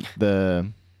the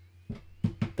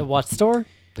The what store?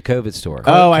 The COVID store.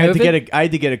 Oh, I had COVID?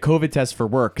 to get a COVID test for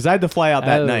work because I had to fly out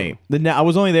that Oh. night. I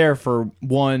was only there for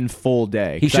one full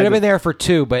day. He 'cause I should have had been there for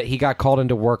 2, but he got called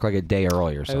into work like a day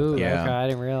early or something. Oh, Yeah. okay. I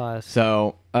didn't realize.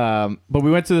 So, but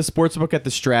we went to the sports book at the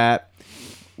Strat,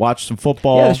 watched some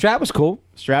football. Yeah, the Strat was cool.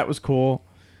 Strat was cool.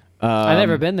 I've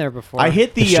never been there before. I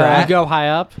hit the Strat? You go high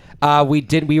up? We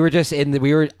did. We were just in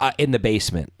the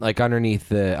basement, like underneath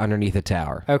the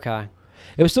tower. Okay.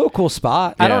 It was still a cool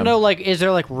spot. I don't know, like, is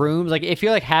there like rooms? Like, if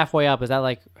you're like halfway up, is that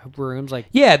like rooms? Like,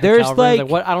 Yeah, there's hotel rooms? like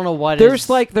what? I don't know what. there's is,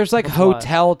 like what's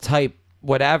hotel type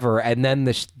whatever, and then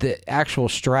the actual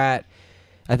Strat.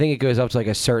 I think it goes up to like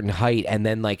a certain height, and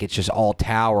then like it's just all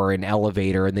tower and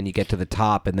elevator, and then you get to the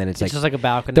top, and then it's like just like a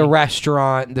balcony. the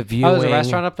restaurant, the viewing. Oh, there's a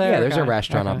restaurant up there? Yeah, there's a Okay.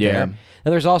 restaurant Okay. up there. Yeah.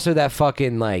 And there's also that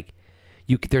fucking like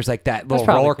there's like that little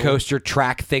roller coaster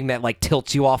track thing that like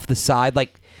tilts you off the side.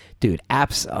 Like, dude,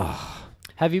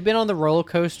 Have you been on the roller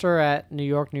coaster at New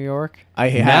York, New York? I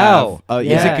have. No.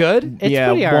 Yeah. Is it good? It's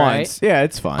pretty all right. Once. Yeah,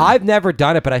 it's fun. I've never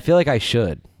done it, but I feel like I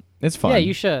should. It's fun. Yeah,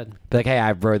 you should. Like, hey,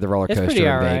 I rode the roller It's coaster pretty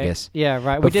in all right. Vegas. Yeah,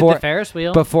 right. We did the Ferris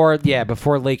wheel. Before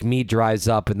Lake Mead dries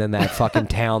up and then that fucking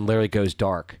town literally goes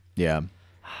dark. Yeah.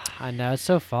 I know, it's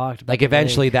so fucked. Like,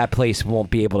 eventually that place won't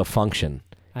be able to function.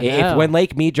 I know. When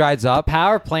Lake Mead dries up,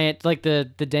 power plant, like the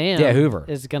dam, Hoover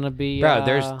is gonna be. Bro,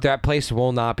 that place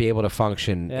will not be able to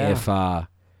function if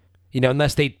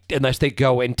unless they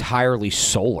go entirely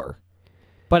solar.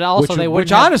 But also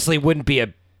which honestly wouldn't be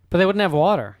a. But they wouldn't have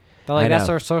water. Like, that's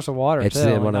our source of water. It's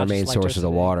too, one of the main sources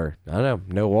of water. I don't know,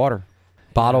 no water,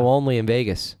 bottle only in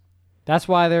Vegas. That's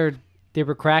why they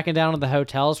were cracking down on the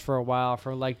hotels for a while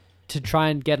to try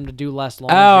and get them to do less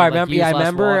laundry. Oh, I remember.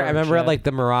 I remember at like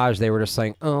the Mirage, they were just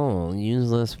like, use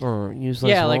less water.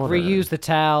 Yeah, like reuse the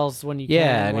towels when you can.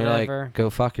 Yeah, and whatever. you're like, go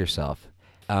fuck yourself.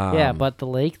 Yeah, but the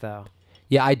lake though.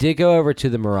 Yeah, I did go over to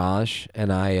the Mirage,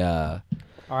 and I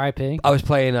R.I.P. I was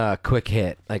playing a quick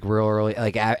hit, like real early.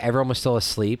 Like everyone was still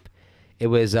asleep. It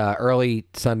was early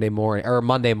Sunday morning or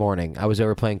Monday morning. I was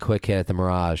over playing quick hit at the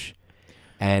Mirage,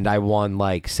 and I won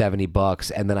like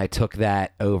 $70, and then I took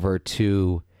that over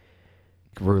to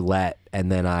roulette,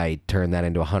 and then I turned that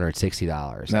into $160,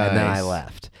 nice. And then I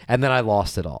left, and then I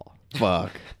lost it all.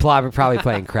 Fuck. Probably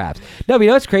playing craps. No, but you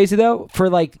know what's crazy though? For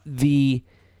like the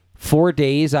 4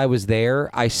 days I was there,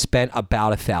 I spent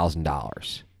about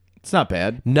 $1,000. It's not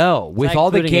bad. No, with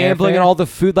all the gambling and all the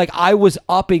food, like I was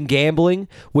up in gambling,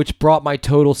 which brought my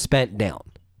total spent down.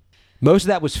 Most of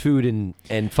that was food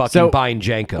and fucking buying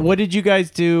Jenko. What did you guys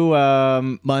do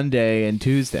Monday and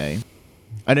Tuesday?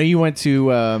 I know you went to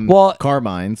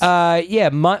Carmine's.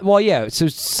 Yeah. So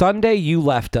Sunday you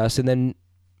left us, and then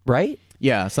right?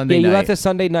 Yeah, Sunday night. Yeah, you left us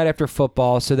Sunday night after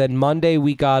football. So then Monday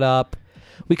we got up.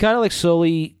 We kind of like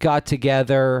slowly got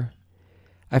together.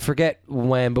 I forget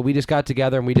when, but we just got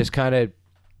together and we just kind of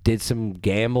did some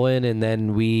gambling, and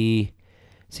then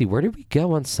where did we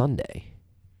go on Sunday?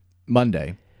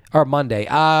 Monday.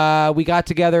 We got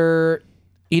together.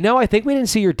 I think we didn't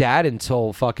see your dad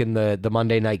until fucking the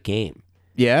Monday night game.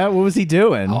 Yeah, what was he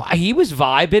doing? Oh, he was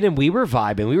vibing and we were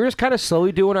vibing. We were just kind of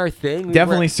slowly doing our thing.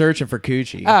 Definitely searching for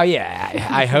coochie. Oh yeah,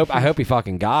 I hope he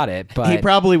fucking got it. But he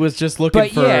probably was just looking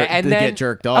to get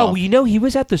jerked off. Oh, he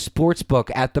was at the sports book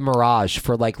at the Mirage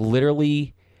for like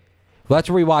literally. Well, that's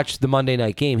where we watched the Monday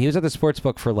night game. He was at the sports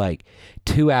book for like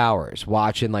 2 hours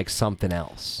watching like something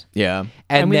else. Yeah,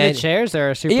 and then the chairs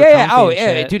there are super. Yeah, comfy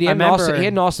dude, he had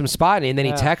an awesome spot, and then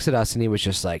he texted us, and he was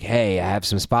just like, "Hey, I have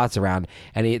some spots around,"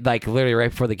 and he like literally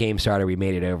right before the game started, we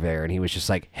made it over there, and he was just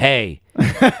like, "Hey,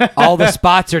 all the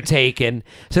spots are taken."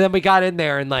 So then we got in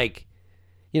there, and like.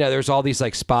 There's all these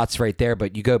like spots right there,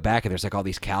 but you go back and there's like all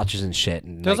these couches and shit.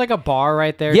 And there's like a bar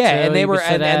right there. Yeah, too, and they were,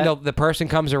 and the person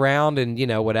comes around and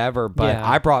whatever. But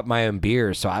I brought my own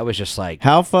beers, so I was just like,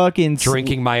 how fucking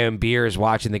drinking my own beers,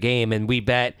 watching the game, and we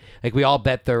all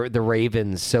bet the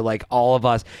Ravens. So like all of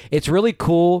us, it's really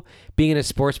cool being in a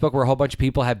sports book where a whole bunch of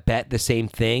people have bet the same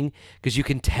thing because you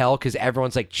can tell because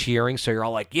everyone's like cheering. So you're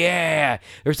all like, yeah.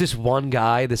 There's this one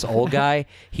guy, this old guy,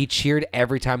 he cheered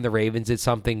every time the Ravens did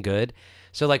something good.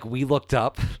 So like we looked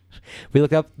up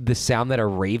the sound that a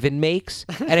raven makes,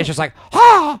 and it's just like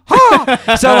ha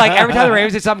ha. So like every time the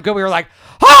Ravens did something good, we were like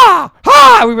ha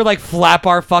ha. We were like flap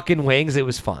our fucking wings. It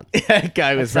was fun. That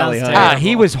guy was really high.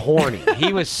 He was horny.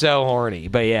 He was so horny.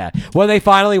 But yeah, when they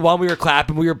finally won, we were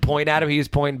clapping. We were pointing at him. He was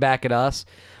pointing back at us.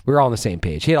 We were all on the same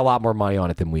page. He had a lot more money on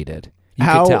it than we did. You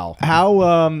could tell.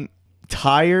 How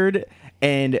tired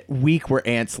and weak were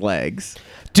Ant's legs?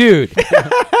 Dude,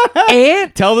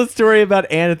 Ant. Tell the story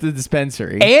about Ant at the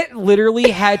dispensary. Ant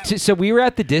literally had to. So we were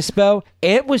at the dispo.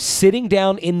 Ant was sitting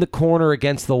down in the corner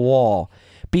against the wall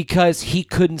because he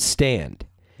couldn't stand.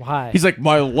 Why? He's like,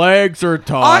 my legs are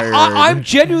tired. I'm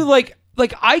genuinely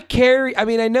like I carry. I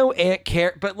mean, I know Ant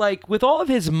but like with all of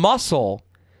his muscle,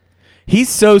 he's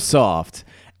so soft.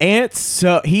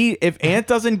 If Ant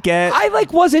doesn't get, I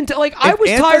was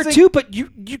tired too. But you.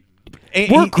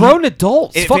 We're grown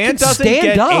adults. If fucking Ant doesn't stand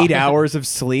get up. 8 hours of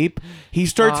sleep, he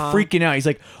starts freaking out. He's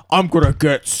like, I'm going to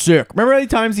get sick. Remember how many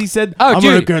times he said, I'm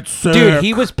going to get sick? Dude,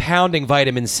 he was pounding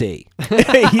vitamin C.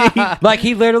 Like,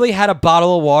 he literally had a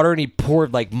bottle of water, and he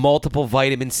poured, like, multiple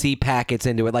vitamin C packets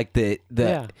into it. Like, the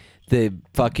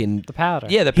powder.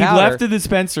 Yeah, the powder. He left the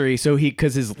dispensary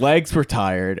because his legs were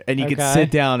tired and he could sit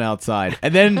down outside.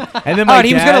 And then my and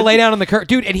he was gonna lay down on the curb,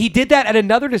 dude. And he did that at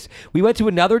another. We went to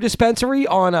another dispensary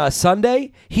on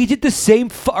Sunday. He did the same.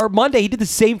 Or Monday, he did the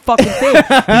same fucking thing.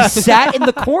 He sat in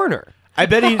the corner. I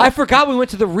bet he. I forgot we went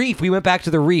to the Reef. We went back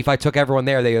to the Reef. I took everyone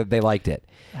there. They liked it.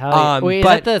 Wait, is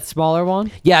that the smaller one?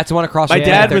 Yeah, it's the one across. My from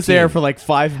dad 13. was there for like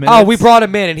 5 minutes. Oh, we brought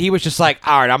him in, and he was just like,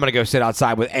 "All right, I'm gonna go sit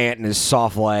outside with Ant and his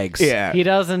soft legs." Yeah. He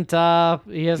doesn't. He doesn't.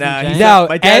 jank? No,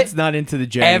 my dad's not into the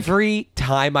jank. Every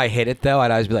time I hit it, though,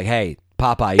 I'd always be like, "Hey,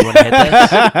 Popeye, you want to hit this?"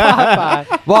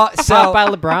 Popeye. Well, so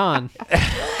Popeye LeBron.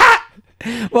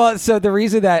 Well, so the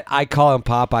reason that I call him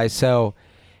Popeye, so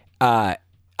I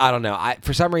don't know.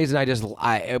 For some reason,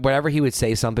 whenever he would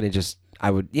say something,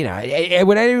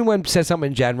 when anyone says something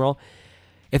in general,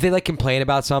 if they like complain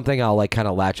about something, I'll like kind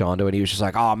of latch onto it. He was just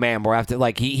like, "Oh man, we're after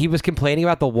like he was complaining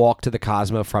about the walk to the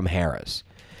Cosmo from Harris.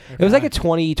 Okay. It was like a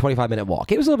 25 minute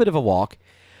walk. It was a little bit of a walk,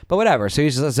 but whatever. So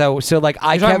he's so like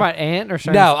I talking about Ant or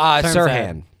Sirhan? No,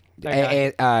 Sirhan.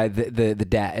 Okay.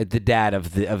 The dad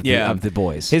of the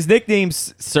boys. His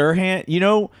nickname's Sirhan. You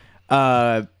know,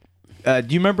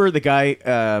 do you remember the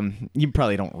guy? You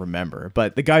probably don't remember,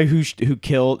 but the guy who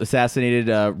assassinated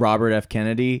Robert F.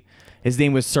 Kennedy. His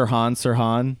name was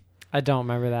Sirhan. I don't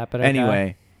remember that, but okay.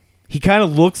 Anyway, he kind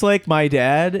of looks like my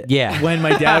dad. Yeah. When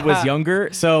my dad was younger,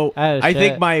 so I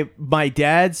think my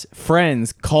dad's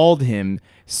friends called him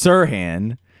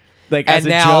Sirhan, like as a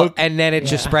joke, and then it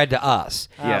just spread to us.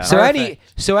 Yeah.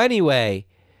 So anyway.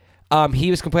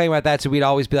 He was complaining about that, so we'd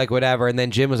always be like, whatever. And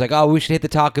then Jim was like, "Oh, we should hit the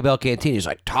Taco Bell canteen." He's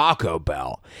like, "Taco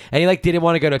Bell," and he like didn't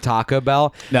want to go to Taco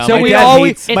Bell. No, so my we dad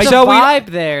always hates- It's a vibe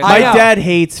there. My dad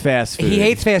hates fast food. He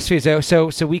hates fast food,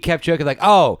 so we kept joking like,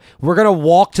 "Oh, we're gonna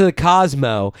walk to the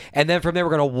Cosmo, and then from there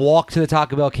we're gonna walk to the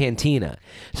Taco Bell cantina."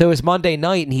 So it was Monday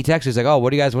night, and he texted us like, "Oh, what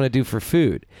do you guys want to do for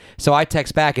food?" So I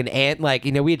text back, and Ant like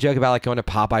we had joked about like going to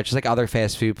Popeye, just like other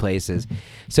fast food places.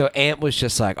 So Ant was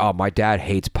just like, "Oh, my dad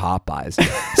hates Popeyes."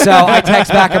 So I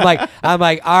text back. I'm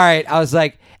like, all right. I was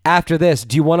like, after this,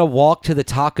 do you want to walk to the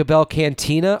Taco Bell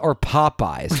cantina or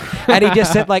Popeyes? And he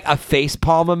just sent like a face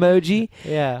palm emoji.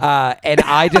 Yeah. And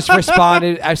I just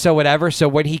responded, so whatever. So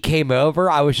when he came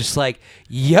over, I was just like,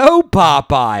 yo,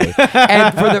 Popeye.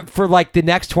 And for like the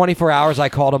next 24 hours, I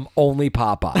called him only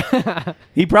Popeye.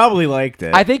 He probably liked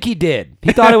it. I think he did.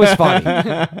 He thought it was funny.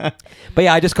 But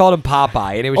yeah, I just called him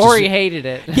Popeye. And it was Or just, he hated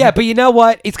it. yeah, but you know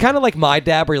what? It's kind of like my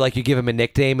dad, where like you give him a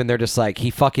nickname and they're just like, he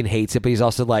fucking hates it, but he's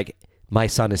also like, my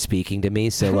son is speaking to me,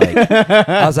 so like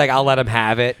I was like, I'll let him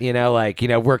have it,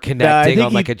 we're connecting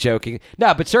on like a joking.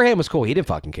 No, but Sirhan was cool. He didn't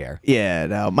fucking care. Yeah,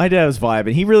 no, my dad was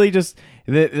vibing. He really just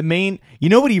the main. You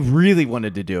know what he really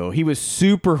wanted to do? He was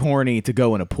super horny to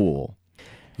go in a pool.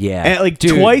 Yeah, and like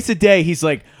dude, twice a day, he's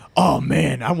like, "Oh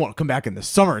man, I want to come back in the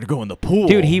summer to go in the pool."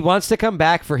 Dude, he wants to come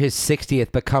back for his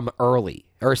 60th, but come early.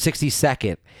 Or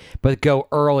 62nd, but go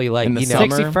early, like in the summer.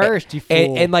 61st, you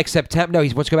fool. And like September. No,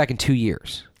 he wants to go back in 2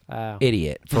 years. Oh.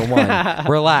 Idiot, for one.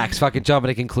 Relax, fucking jumping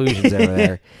to conclusions over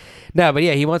there. No, but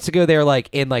yeah, he wants to go there like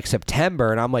in like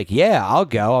September, and I'm like, yeah, I'll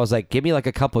go. I was like, give me like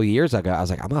a couple years. I was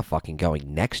like, I'm not fucking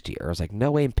going next year. I was like,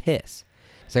 no way in piss.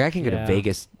 It's like I can go to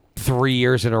Vegas 3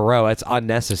 years in a row. That's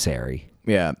unnecessary.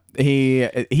 Yeah,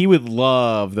 he would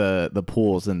love the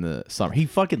pools in the summer. He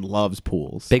fucking loves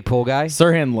pools. Big pool guy.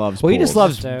 Sirhan loves. Well, pools. he just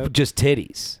loves Dope. just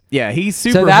titties. Yeah, he's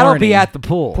super. So that'll horny. be at the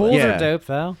pool. Pools Yeah. are dope,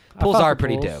 though. Pools I fuck are with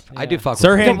pretty pools. dope. I do fuck Sirhan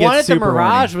with The pools. gets one at the super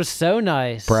Mirage horny. was so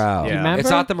nice. Bro. Yeah. Do you remember? It's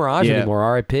not the Mirage Yeah. anymore.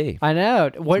 R.I.P. I know.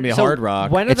 What, gonna be a Hard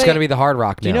Rock. When are It's they, going to be the Hard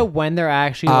Rock now. Do you know when they're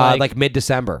actually like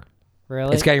mid-December.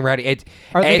 really? It's getting ready.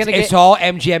 Are they gonna It's get- all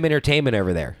MGM Entertainment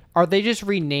over there. Are they just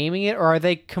renaming it, or are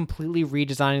they completely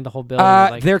redesigning the whole building?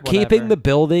 Like, They're keeping whatever? the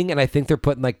building, and I think they're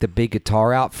putting like the big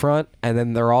guitar out front, and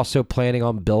then they're also planning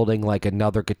on building like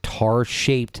another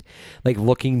guitar-shaped, like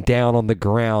looking down on the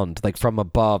ground, like from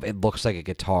above, it looks like a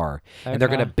guitar, and they're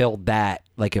Okay. gonna build that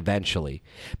like eventually.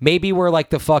 Maybe where like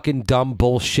the fucking dumb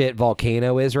bullshit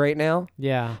volcano is right now,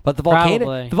 Yeah, but the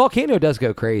probably. volcano does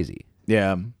go crazy.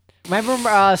 Yeah.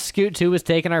 Remember Scoot 2 was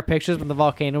taking our pictures when the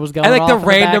volcano was going And like off the in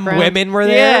random background? women were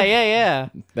there. Yeah.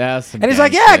 That's some And he's gang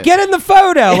like, yeah, shit. get in the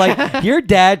photo. Like, your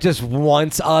dad just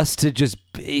wants us to just...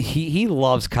 He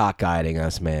loves cockguiding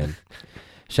us, man.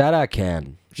 Shout out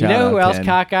Ken. You Shout know who out else Ken.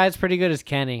 cockeyed's pretty good is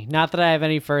Kenny. Not that I have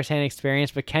any first-hand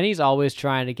experience, but Kenny's always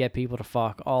trying to get people to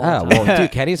fuck all the Oh, time. well,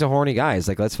 dude, Kenny's a horny guy. He's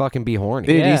like, let's fucking be horny.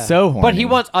 Dude, he's so horny. But he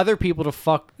wants other people to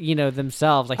fuck,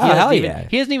 themselves. Like he Oh, doesn't hell even, yeah.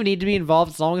 he doesn't even need to be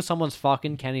involved as long as someone's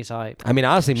fucking. Kenny's hype. I mean,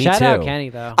 honestly, me Shout too. out Kenny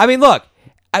though. I mean, look,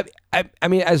 I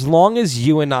mean, as long as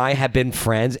you and I have been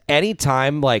friends,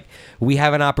 anytime like we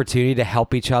have an opportunity to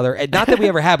help each other, and not that we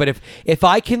ever have, but if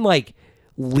I can like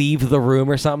leave the room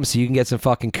or something so you can get some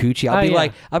fucking coochie, I'll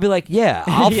be like, yeah,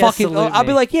 I'll Yeah, fucking, salute I'll be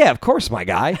me. like, yeah, of course, my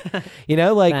guy.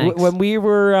 Like Thanks. when we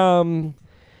were, when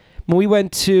we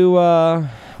went to,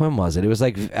 when was it? It was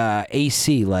like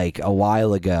AC like a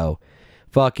while ago.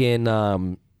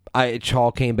 Fucking,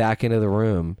 Chaw came back into the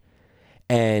room,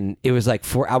 and it was like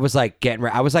I was like getting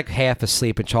ready. I was like half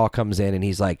asleep, and Chaw comes in, and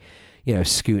he's like,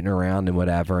 scooting around and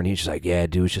whatever, and he's just like, yeah,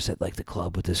 dude was just at like the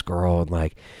club with this girl, and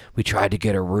like we tried to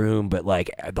get a room, but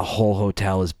like the whole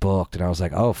hotel is booked. And I was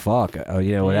like, oh fuck,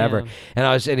 whatever. And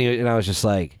I was just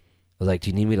like, do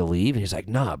you need me to leave? And he's like,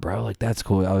 nah, bro, like that's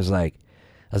cool. I was like,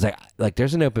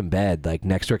 there's an open bed like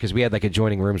next door, because we had like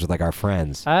adjoining rooms with like our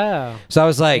friends. Oh, so I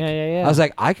was like, yeah. I was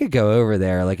like, I could go over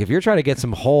there, like if you're trying to get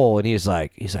some hole. And he's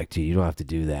like, dude, you don't have to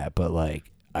do that, but like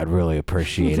I'd really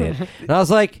appreciate it. And I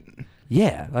was like,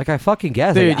 yeah, like I fucking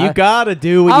guess. Dude, like, you gotta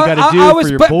do what you gotta do for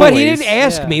your boys. But he didn't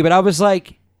ask me. But I was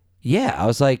like, yeah. I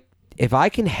was like, if I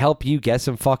can help you get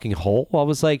some fucking hole, I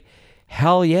was like,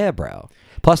 hell yeah, bro.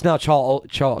 Plus now Chaw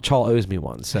owes me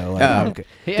one, so like,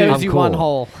 he owes you one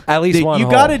hole. At least one. You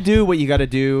hole. gotta do what you gotta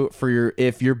do for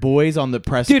if your boy's on the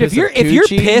precipice. Dude, if you're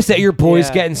pissed that your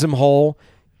boy's getting some hole,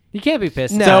 you can't be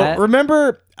pissed. No. So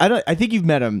remember, I think you've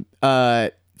met him.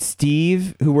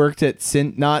 Steve, who worked at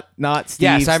not Steve.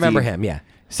 Yes, I remember Steve. him. Yeah.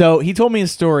 So he told me a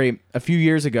story a few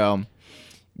years ago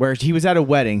where he was at a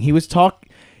wedding. He was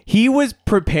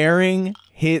preparing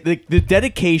the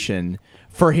dedication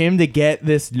for him to get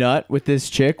this nut with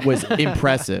this chick was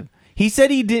impressive. He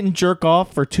said he didn't jerk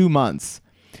off for 2 months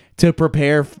to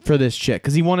prepare for this chick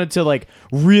because he wanted to like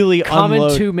really come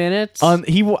unload. In 2 minutes.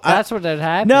 That's what that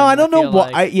happened. No, I don't know why.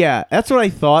 Like. That's what I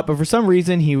thought. But for some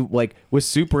reason, he like was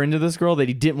super into this girl that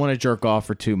he didn't want to jerk off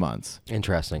for 2 months.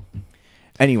 Interesting.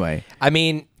 Anyway, I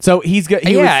mean, so he's got.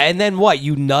 And then what?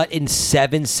 You nut in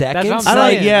 7 seconds? That's what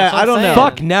I'm saying. I don't know.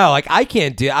 Fuck no! Like I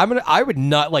can't do. I would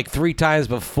nut like 3 times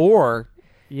before.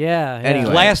 Yeah.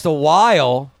 Anyway. Last a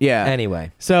while. Yeah.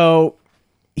 Anyway, so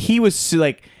he was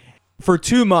like, for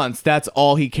 2 months, that's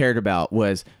all he cared about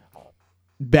was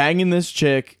banging this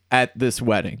chick at this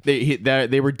wedding.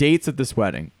 They were dates at this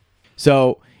wedding.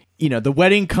 So, the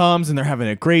wedding comes and they're having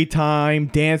a great time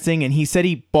dancing. And he said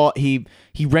he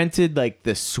rented like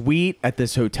the suite at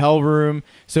this hotel room.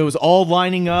 So it was all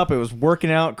lining up. It was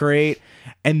working out great.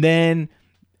 And then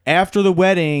after the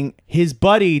wedding, his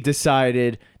buddy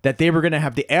decided that they were going to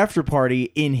have the after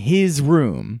party in his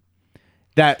room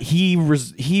that he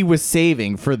was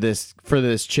saving for this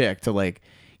chick to like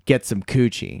get some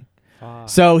coochie.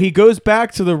 So he goes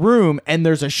back to the room and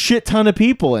there's a shit ton of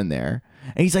people in there.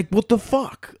 And he's like, what the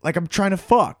fuck? Like, I'm trying to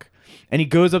fuck. And he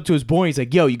goes up to his boy. He's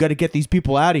like, yo, you got to get these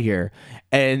people out of here.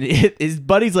 And his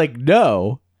buddy's like,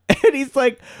 no. And he's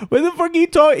like, what the fuck are you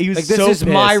talking? He was like, so this is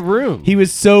pissed. my room. He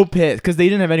was so pissed because they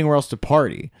didn't have anywhere else to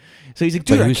party. So he's like,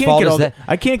 dude, I can't get all these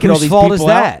Whose people fault is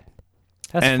that?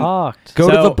 out. That's fucked. Go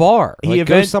to the bar.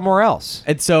 Go somewhere else.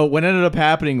 And so what ended up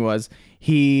happening was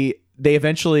they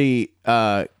eventually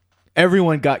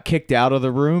everyone got kicked out of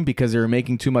the room because they were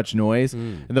making too much noise.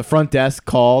 And the front desk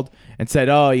called and said,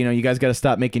 oh, you guys got to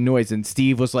stop making noise. And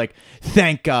Steve was like,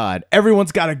 thank God,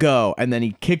 everyone's got to go. And then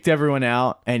he kicked everyone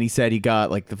out and he said he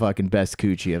got like the fucking best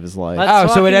coochie of his life.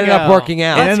 So it ended up working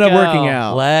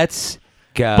out. Let's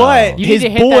go. But you need to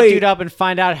hit that dude up and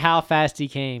find out how fast he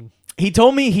came. He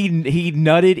told me he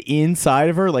nutted inside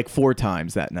of her like 4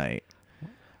 times that night.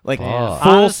 Like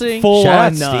honestly, full shout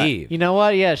on out nut. Steve. You know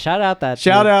what? Yeah, shout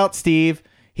out Steve.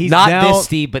 He's not now, this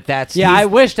Steve, but that's yeah. I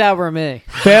wish that were me.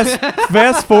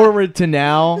 Fast forward to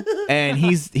now, and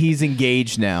he's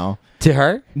engaged now. To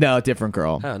her? No, different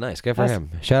girl. Oh, nice. Good for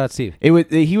him. Shout out Steve.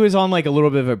 He was on like a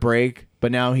little bit of a break,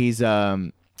 but now he's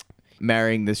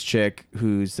marrying this chick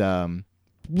who's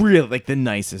really like the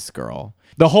nicest girl.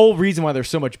 The whole reason why there's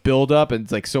so much buildup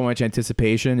and like so much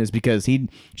anticipation is because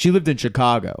she lived in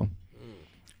Chicago,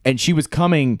 and she was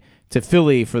coming to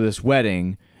Philly for this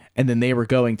wedding, and then they were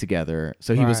going together.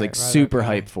 So he was like super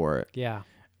hyped for it. Yeah.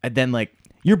 And then like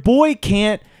your boy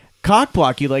can't cock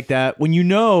block you like that when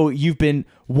you've been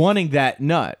wanting that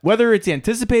nut, whether it's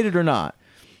anticipated or not.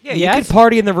 Yeah, you can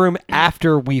party in the room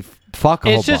after we fuck a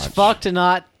whole bunch. It's just fucked to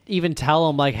not even tell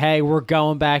him like, hey, we're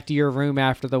going back to your room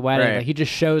after the wedding. Right. Like, he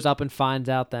just shows up and finds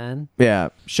out then. Yeah.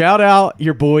 Shout out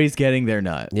your boys getting their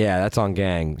nut. Yeah, that's on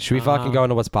gang. Should we fucking go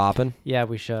into what's poppin'? Yeah,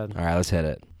 we should. All right, let's hit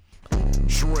it.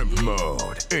 Shrimp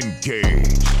mode.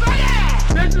 Engage.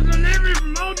 This is a delivery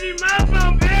from OG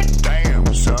Malvo, bitch!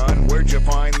 Damn, son, where'd you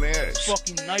find this?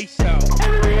 Fucking nice out.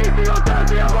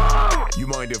 You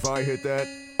mind if I hit that?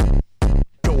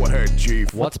 Go ahead,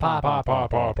 Chief. What's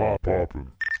poppin'?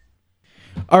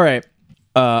 All right.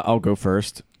 I'll go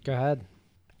first. Go ahead.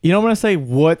 You don't want to say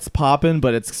what's poppin',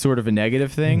 but it's sort of a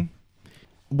negative thing.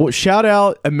 Well, shout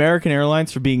out American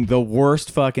Airlines for being the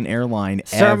worst fucking airline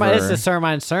ever. This is a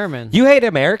sermon. You hate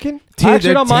American? Dude, I actually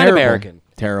they're don't mind terrible. American.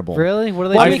 Terrible. Really? What do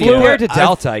they Well, do? I mean, compared to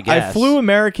Delta, I guess. I flew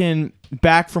American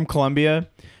back from Colombia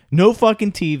No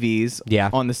fucking TVs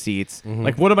on the seats.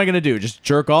 Like, what am I going to do? Just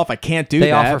jerk off? I can't do that.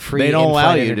 They offer free They don't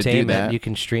allow in-flight you to do entertainment. that. You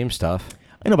can stream stuff.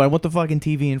 I know, but I want the fucking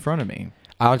TV in front of me.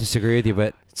 I don't disagree with you,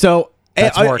 but So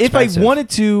that's more if I expensive. wanted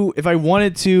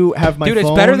to have my dude, phone,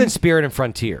 it's better than Spirit and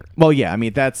Frontier. Well, yeah, I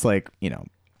mean that's like,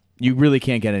 you really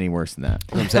can't get any worse than that.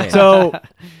 I'm saying. So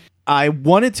I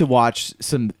wanted to watch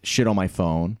some shit on my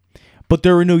phone, but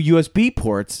there were no USB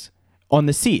ports on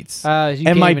the seats.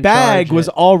 And my bag was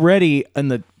already in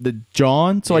the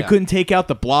John, so I couldn't take out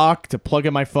the block to plug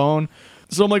in my phone.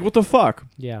 So I'm like, what the fuck?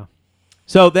 Yeah.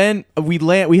 So then I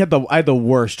had the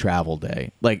worst travel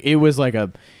day. Like, it was like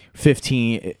a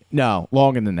 15, no,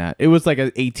 longer than that. It was like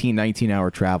an 18,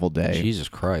 19-hour travel day. Jesus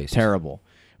Christ. Terrible.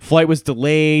 Flight was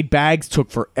delayed. Bags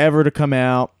took forever to come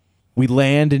out. We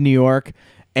land in New York,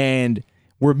 and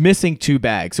we're missing 2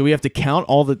 bags. So we have to count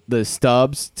all the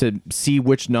stubs to see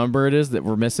which number it is that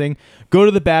we're missing. Go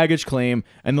to the baggage claim,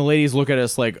 and the ladies look at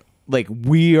us like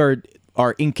we are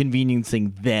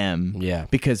inconveniencing them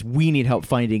because we need help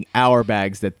finding our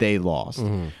bags that they lost.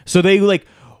 So they like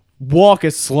walk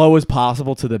as slow as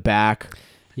possible to the back.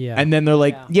 Yeah. And then they're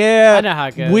like, I know how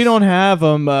it goes. we don't have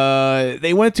them.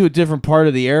 They went to a different part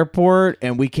of the airport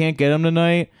and we can't get them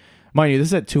tonight. Mind you, this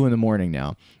is at 2 a.m.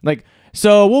 now. Like,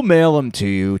 so we'll mail them to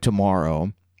you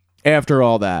tomorrow after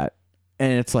all that.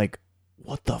 And it's like,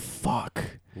 what the fuck?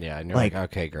 Yeah, and you're like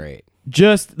okay, great.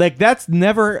 Just like that's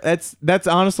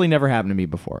honestly never happened to me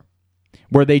before,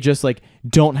 where they just like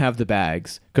don't have the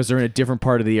bags because they're in a different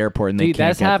part of the airport and they can't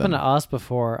that's get happened them. to us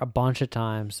before a bunch of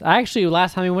times. Actually,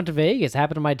 last time we went to Vegas, it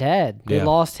happened to my dad. They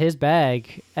lost his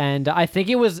bag, and I think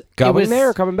it was there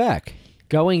or coming back.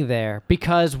 Going there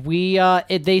because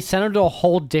they sent him to a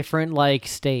whole different like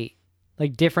state,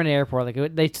 like different airport,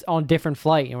 like they on different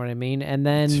flight. You know what I mean? And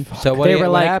then so what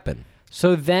happened?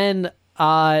 So then.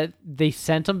 They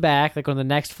sent him back like on the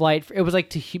next flight. It was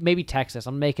like to maybe Texas.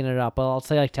 I'm making it up, but I'll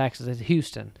say like Texas. It's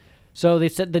Houston. So they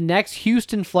said the next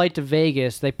Houston flight to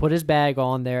Vegas, they put his bag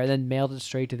on there and then mailed it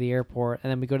straight to the airport. And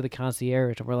then we go to the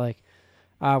concierge and we're like,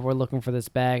 we're looking for this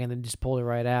bag, and then just pulled it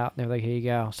right out. And they're like, here you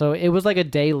go. So it was like a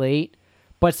day late,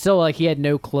 but still like he had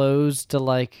no clothes to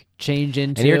like change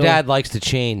into. And your dad likes to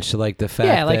change, so like the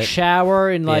fact like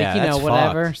shower and like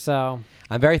whatever. Fucked. So.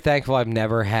 I'm very thankful I've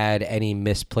never had any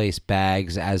misplaced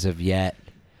bags as of yet.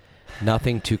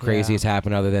 Nothing too crazy has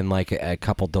happened other than like a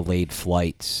couple delayed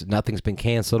flights. Nothing's been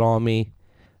canceled on me.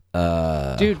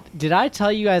 Dude, did I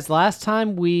tell you guys last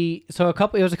time it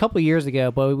was a couple years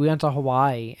ago, but we went to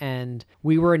Hawaii and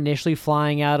we were initially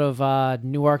flying out of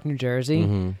Newark, New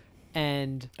Jersey.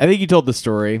 And I think you told the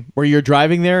story where you're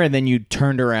driving there and then you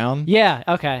turned around. Yeah,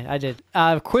 okay, I did.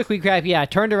 Quick recap. Yeah, I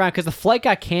turned around because the flight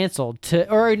got canceled.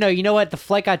 No, you know what? The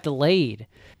flight got delayed,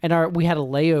 and we had a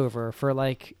layover for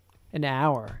like an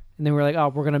hour, and then we were like, oh,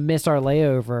 we're gonna miss our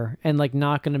layover and like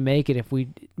not gonna make it if we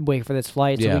wait for this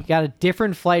flight. So we got a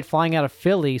different flight flying out of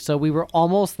Philly. So we were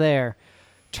almost there.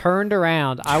 Turned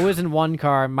around. I was in one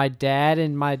car. My dad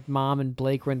and my mom and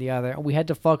Blake were in the other. We had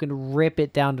to fucking rip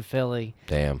it down to Philly.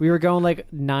 Damn. We were going like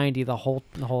 90 the whole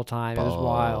time. It was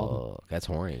wild. That's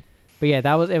horny. But yeah,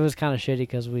 it was kind of shitty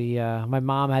because my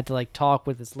mom had to like talk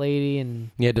with this lady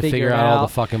and you had to figure out all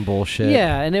the fucking bullshit.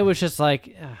 Yeah, and it was just like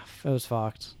it was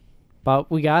fucked.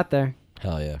 But we got there.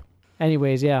 Hell yeah.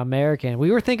 Anyways, yeah, American.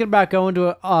 We were thinking about going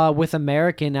to with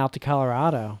American out to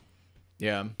Colorado.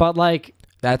 Yeah. But like.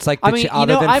 That's like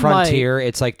other than Frontier,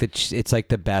 it's like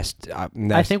the best.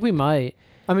 I think we might.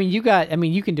 I mean,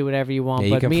 you can do whatever you want. Yeah,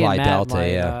 but you can me fly and Matt Delta.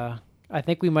 might, I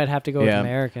think we might have to go with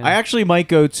American. I actually might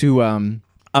go to.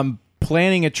 I'm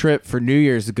planning a trip for New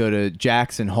Year's to go to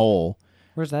Jackson Hole.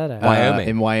 Where's that at? Wyoming.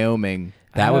 In Wyoming.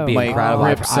 That would be incredible.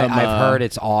 I've heard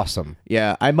it's awesome.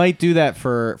 Yeah, I might do that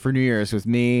for New Year's with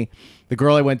me, the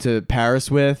girl I went to Paris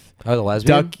with. Oh, the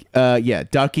lesbian?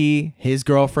 Ducky, his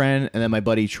girlfriend, and then my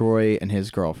buddy Troy and his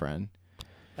girlfriend.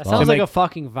 That sounds like a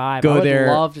fucking vibe. Go I would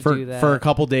there love to do that. for a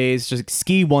couple days, just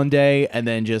ski one day, and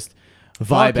then just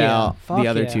vibe out the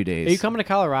other 2 days. Are you coming to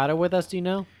Colorado with us, do you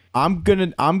know? I'm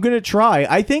gonna try.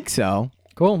 I think so.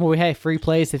 Cool. Well, hey, free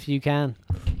place if you can.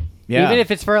 Yeah. Even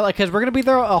if it's for like, because we're gonna be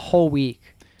there a whole week.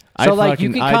 So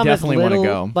you can come as little,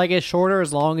 go. like as short or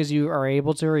as long as you are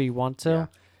able to or you want to. Yeah.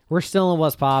 We're still in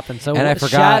what's popping. So and I forgot,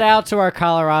 shout out to our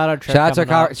Colorado trip.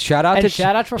 Shout out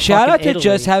to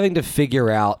just having to figure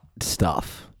out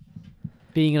stuff.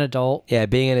 Being an adult. Yeah,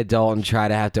 being an adult and try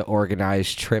to have to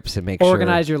organize trips and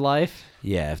organize your life.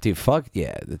 Yeah, dude,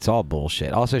 it's all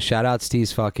bullshit. Also, shout out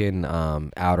Steve's fucking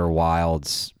Outer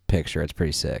Wilds picture. It's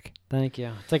pretty sick. Thank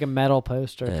you. It's like a metal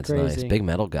poster. Yeah, it's crazy. Nice. Big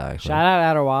metal guy. Shout out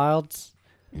Outer Wilds.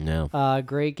 No.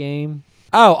 Great game.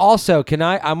 Oh, also,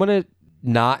 I'm gonna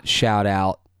not shout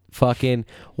out fucking.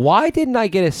 Why didn't I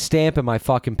get a stamp in my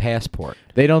fucking passport?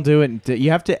 They don't do it. You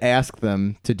have to ask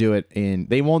them to do it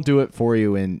They won't do it for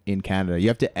you in Canada. You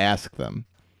have to ask them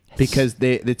because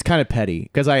it's kind of petty.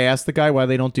 Because I asked the guy why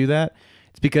they don't do that.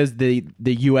 It's because the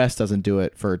U.S. doesn't do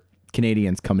it for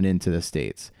Canadians coming into the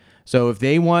States. So if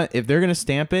they're gonna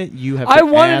stamp it, you have. I to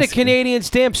wanted a ask Canadian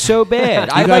stamp so bad.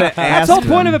 You gotta that's the ask whole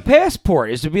point them. of a passport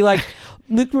is to be like,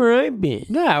 look where I've been.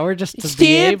 No, we're just to be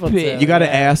Stamp able to. it. You got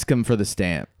to ask them for the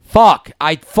stamp. Fuck!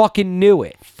 I fucking knew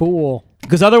it. Fool.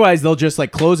 Because otherwise they'll just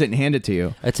like close it and hand it to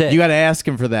you. That's it. You got to ask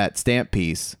them for that stamp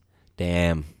piece.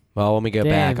 Damn. Well, let me go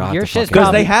Damn, back. I'll have your to shit's fucking- Because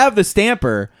Probably. they have the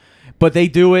stamper, but they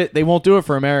won't do it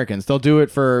for Americans. They'll do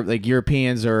it for like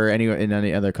Europeans or in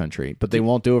any other country, but they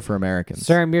won't do it for Americans.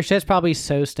 Sir, your shit's probably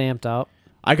so stamped up.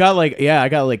 I got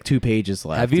like 2 pages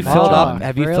left. Have you Fuck, filled up?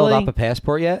 Have you filled really? up a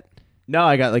passport yet? No,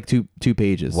 I got like two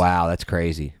pages. Wow, that's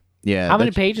crazy. Yeah. How many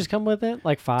that's pages come with it?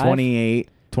 Like 5? 28,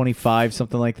 25,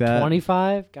 something like that.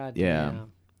 25? God Yeah.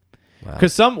 damn.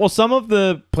 Because some of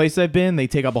the places I've been, they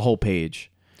take up a whole page.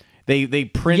 They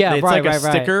print. Yeah, it's right, like a right,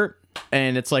 right. sticker,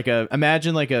 and it's like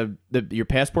imagine like your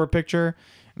passport picture.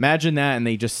 Imagine that, and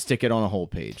they just stick it on a whole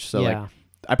page. So Yeah. like,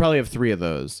 I probably have 3 of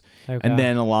those, Okay. and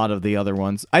then a lot of the other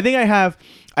ones. I think I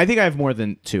have more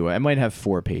than 2. I might have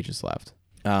 4 pages left.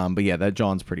 But yeah, that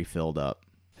John's pretty filled up.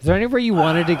 Is there anywhere you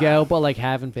wanted to go but like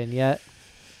haven't been yet?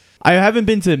 I haven't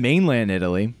been to mainland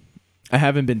Italy. I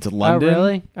haven't been to London. Oh,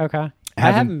 really? Okay.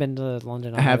 I haven't been to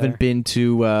London. I haven't been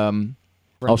to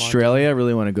Australia. I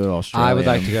really want to go to Australia. I would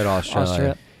like to go to Australia.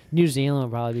 Australia. New Zealand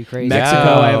would probably be crazy.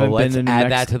 Mexico, Yo, I haven't let's been to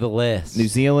add that to the list. New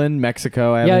Zealand,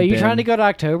 Mexico. I Yeah, haven't you been. trying to go to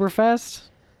Oktoberfest?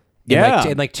 Yeah.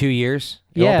 in like 2 years.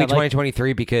 It Yeah, won't be like-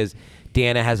 2023 because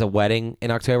Deanna has a wedding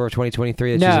in October of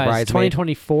 2023 that she's a No, it's bridesmaid.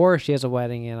 2024. She has a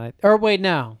wedding in. Or wait,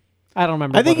 no, I don't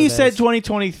remember. I think what you it said is.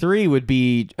 2023 would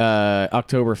be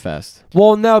Oktoberfest.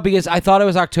 Well, no, because I thought it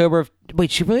was October.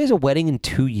 Wait, she really has a wedding in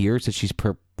 2 years that she's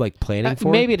planning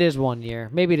for. Maybe it is 1 year.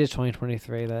 Maybe it is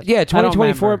 2023. That Yeah, I don't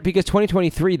 2024 remember. because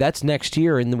 2023 that's next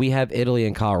year, and we have Italy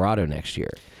and Colorado next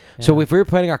year. So if we were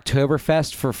planning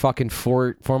Oktoberfest for fucking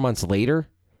 4 months later,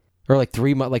 or like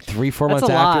 3 months, like 4 That's months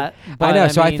a after. lot, I but know. I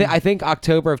So mean- I think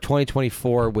October of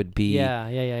 2024 would be.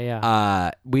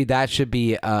 Yeah. That should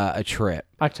be a trip.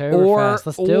 Oktoberfest.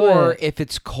 Let's do or it. if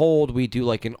it's cold, we do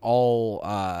like an all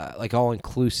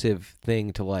inclusive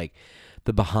thing to like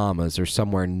the Bahamas or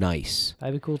somewhere nice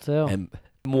That'd be cool too. and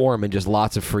warm and just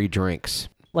lots of free drinks.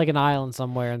 Like an island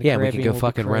somewhere in the Yeah, we Caribbean. can go would be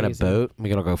fucking rent a crazy. boat. We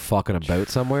gonna go fuck on a boat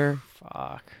somewhere.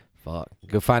 Fuck. Fuck.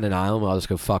 Go find an island. I'll just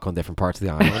go fuck on different parts of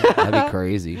the island. That'd be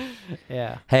crazy.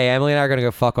 Yeah. Hey, Emily and I are gonna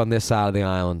go fuck on this side of the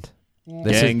island.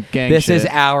 This Gang is shit.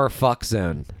 our fuck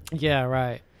zone. Yeah.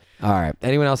 Right. All right.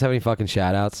 Anyone else have any fucking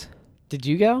shout outs? Did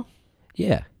you go?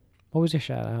 Yeah. What was your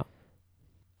shout out?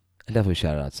 I definitely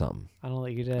shouted out something. I don't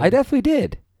think you did. I definitely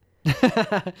did. You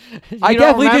I don't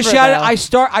definitely just remember, shouted.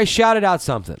 though. I shouted out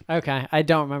something. Okay, I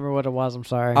don't remember what it was. I'm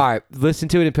sorry. All right, listen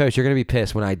to it in post. You're gonna be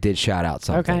pissed when I did shout out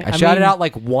something. Okay, I I shouted mean- out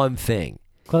like one thing.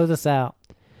 Close us out.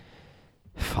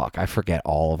 Fuck, I forget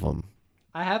all of them.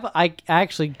 I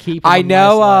actually keep. 'em I on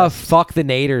know. my list. Fuck the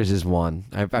Naders is one.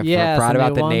 I Yeah, forgot it's a about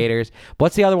new the one. Naders.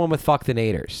 What's the other one with Fuck the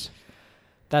Naders?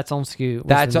 That's on Scoot. What's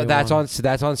That's the new one?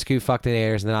 that's on Scoot. Fuck the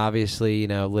Naders, and then obviously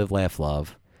Live Laugh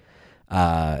Love.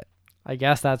 I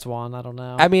guess that's one. I don't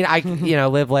know. I mean,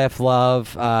 Live, Laugh,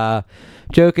 Love,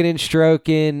 Joking and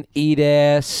Stroking, Eat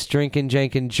Ass, Drinking,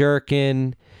 Jankin',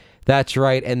 Jerkin'. That's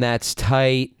right, and that's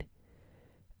tight.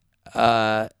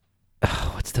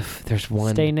 There's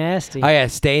one. Stay nasty. Oh, yeah,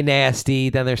 Stay Nasty.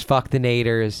 Then there's Fuck the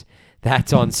Naders.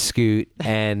 That's on Scoot,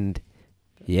 and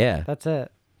yeah. That's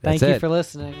it. That's Thank you it. for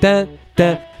listening. Da,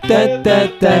 da, da, da,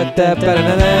 da, da, ba, da,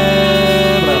 da,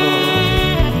 da,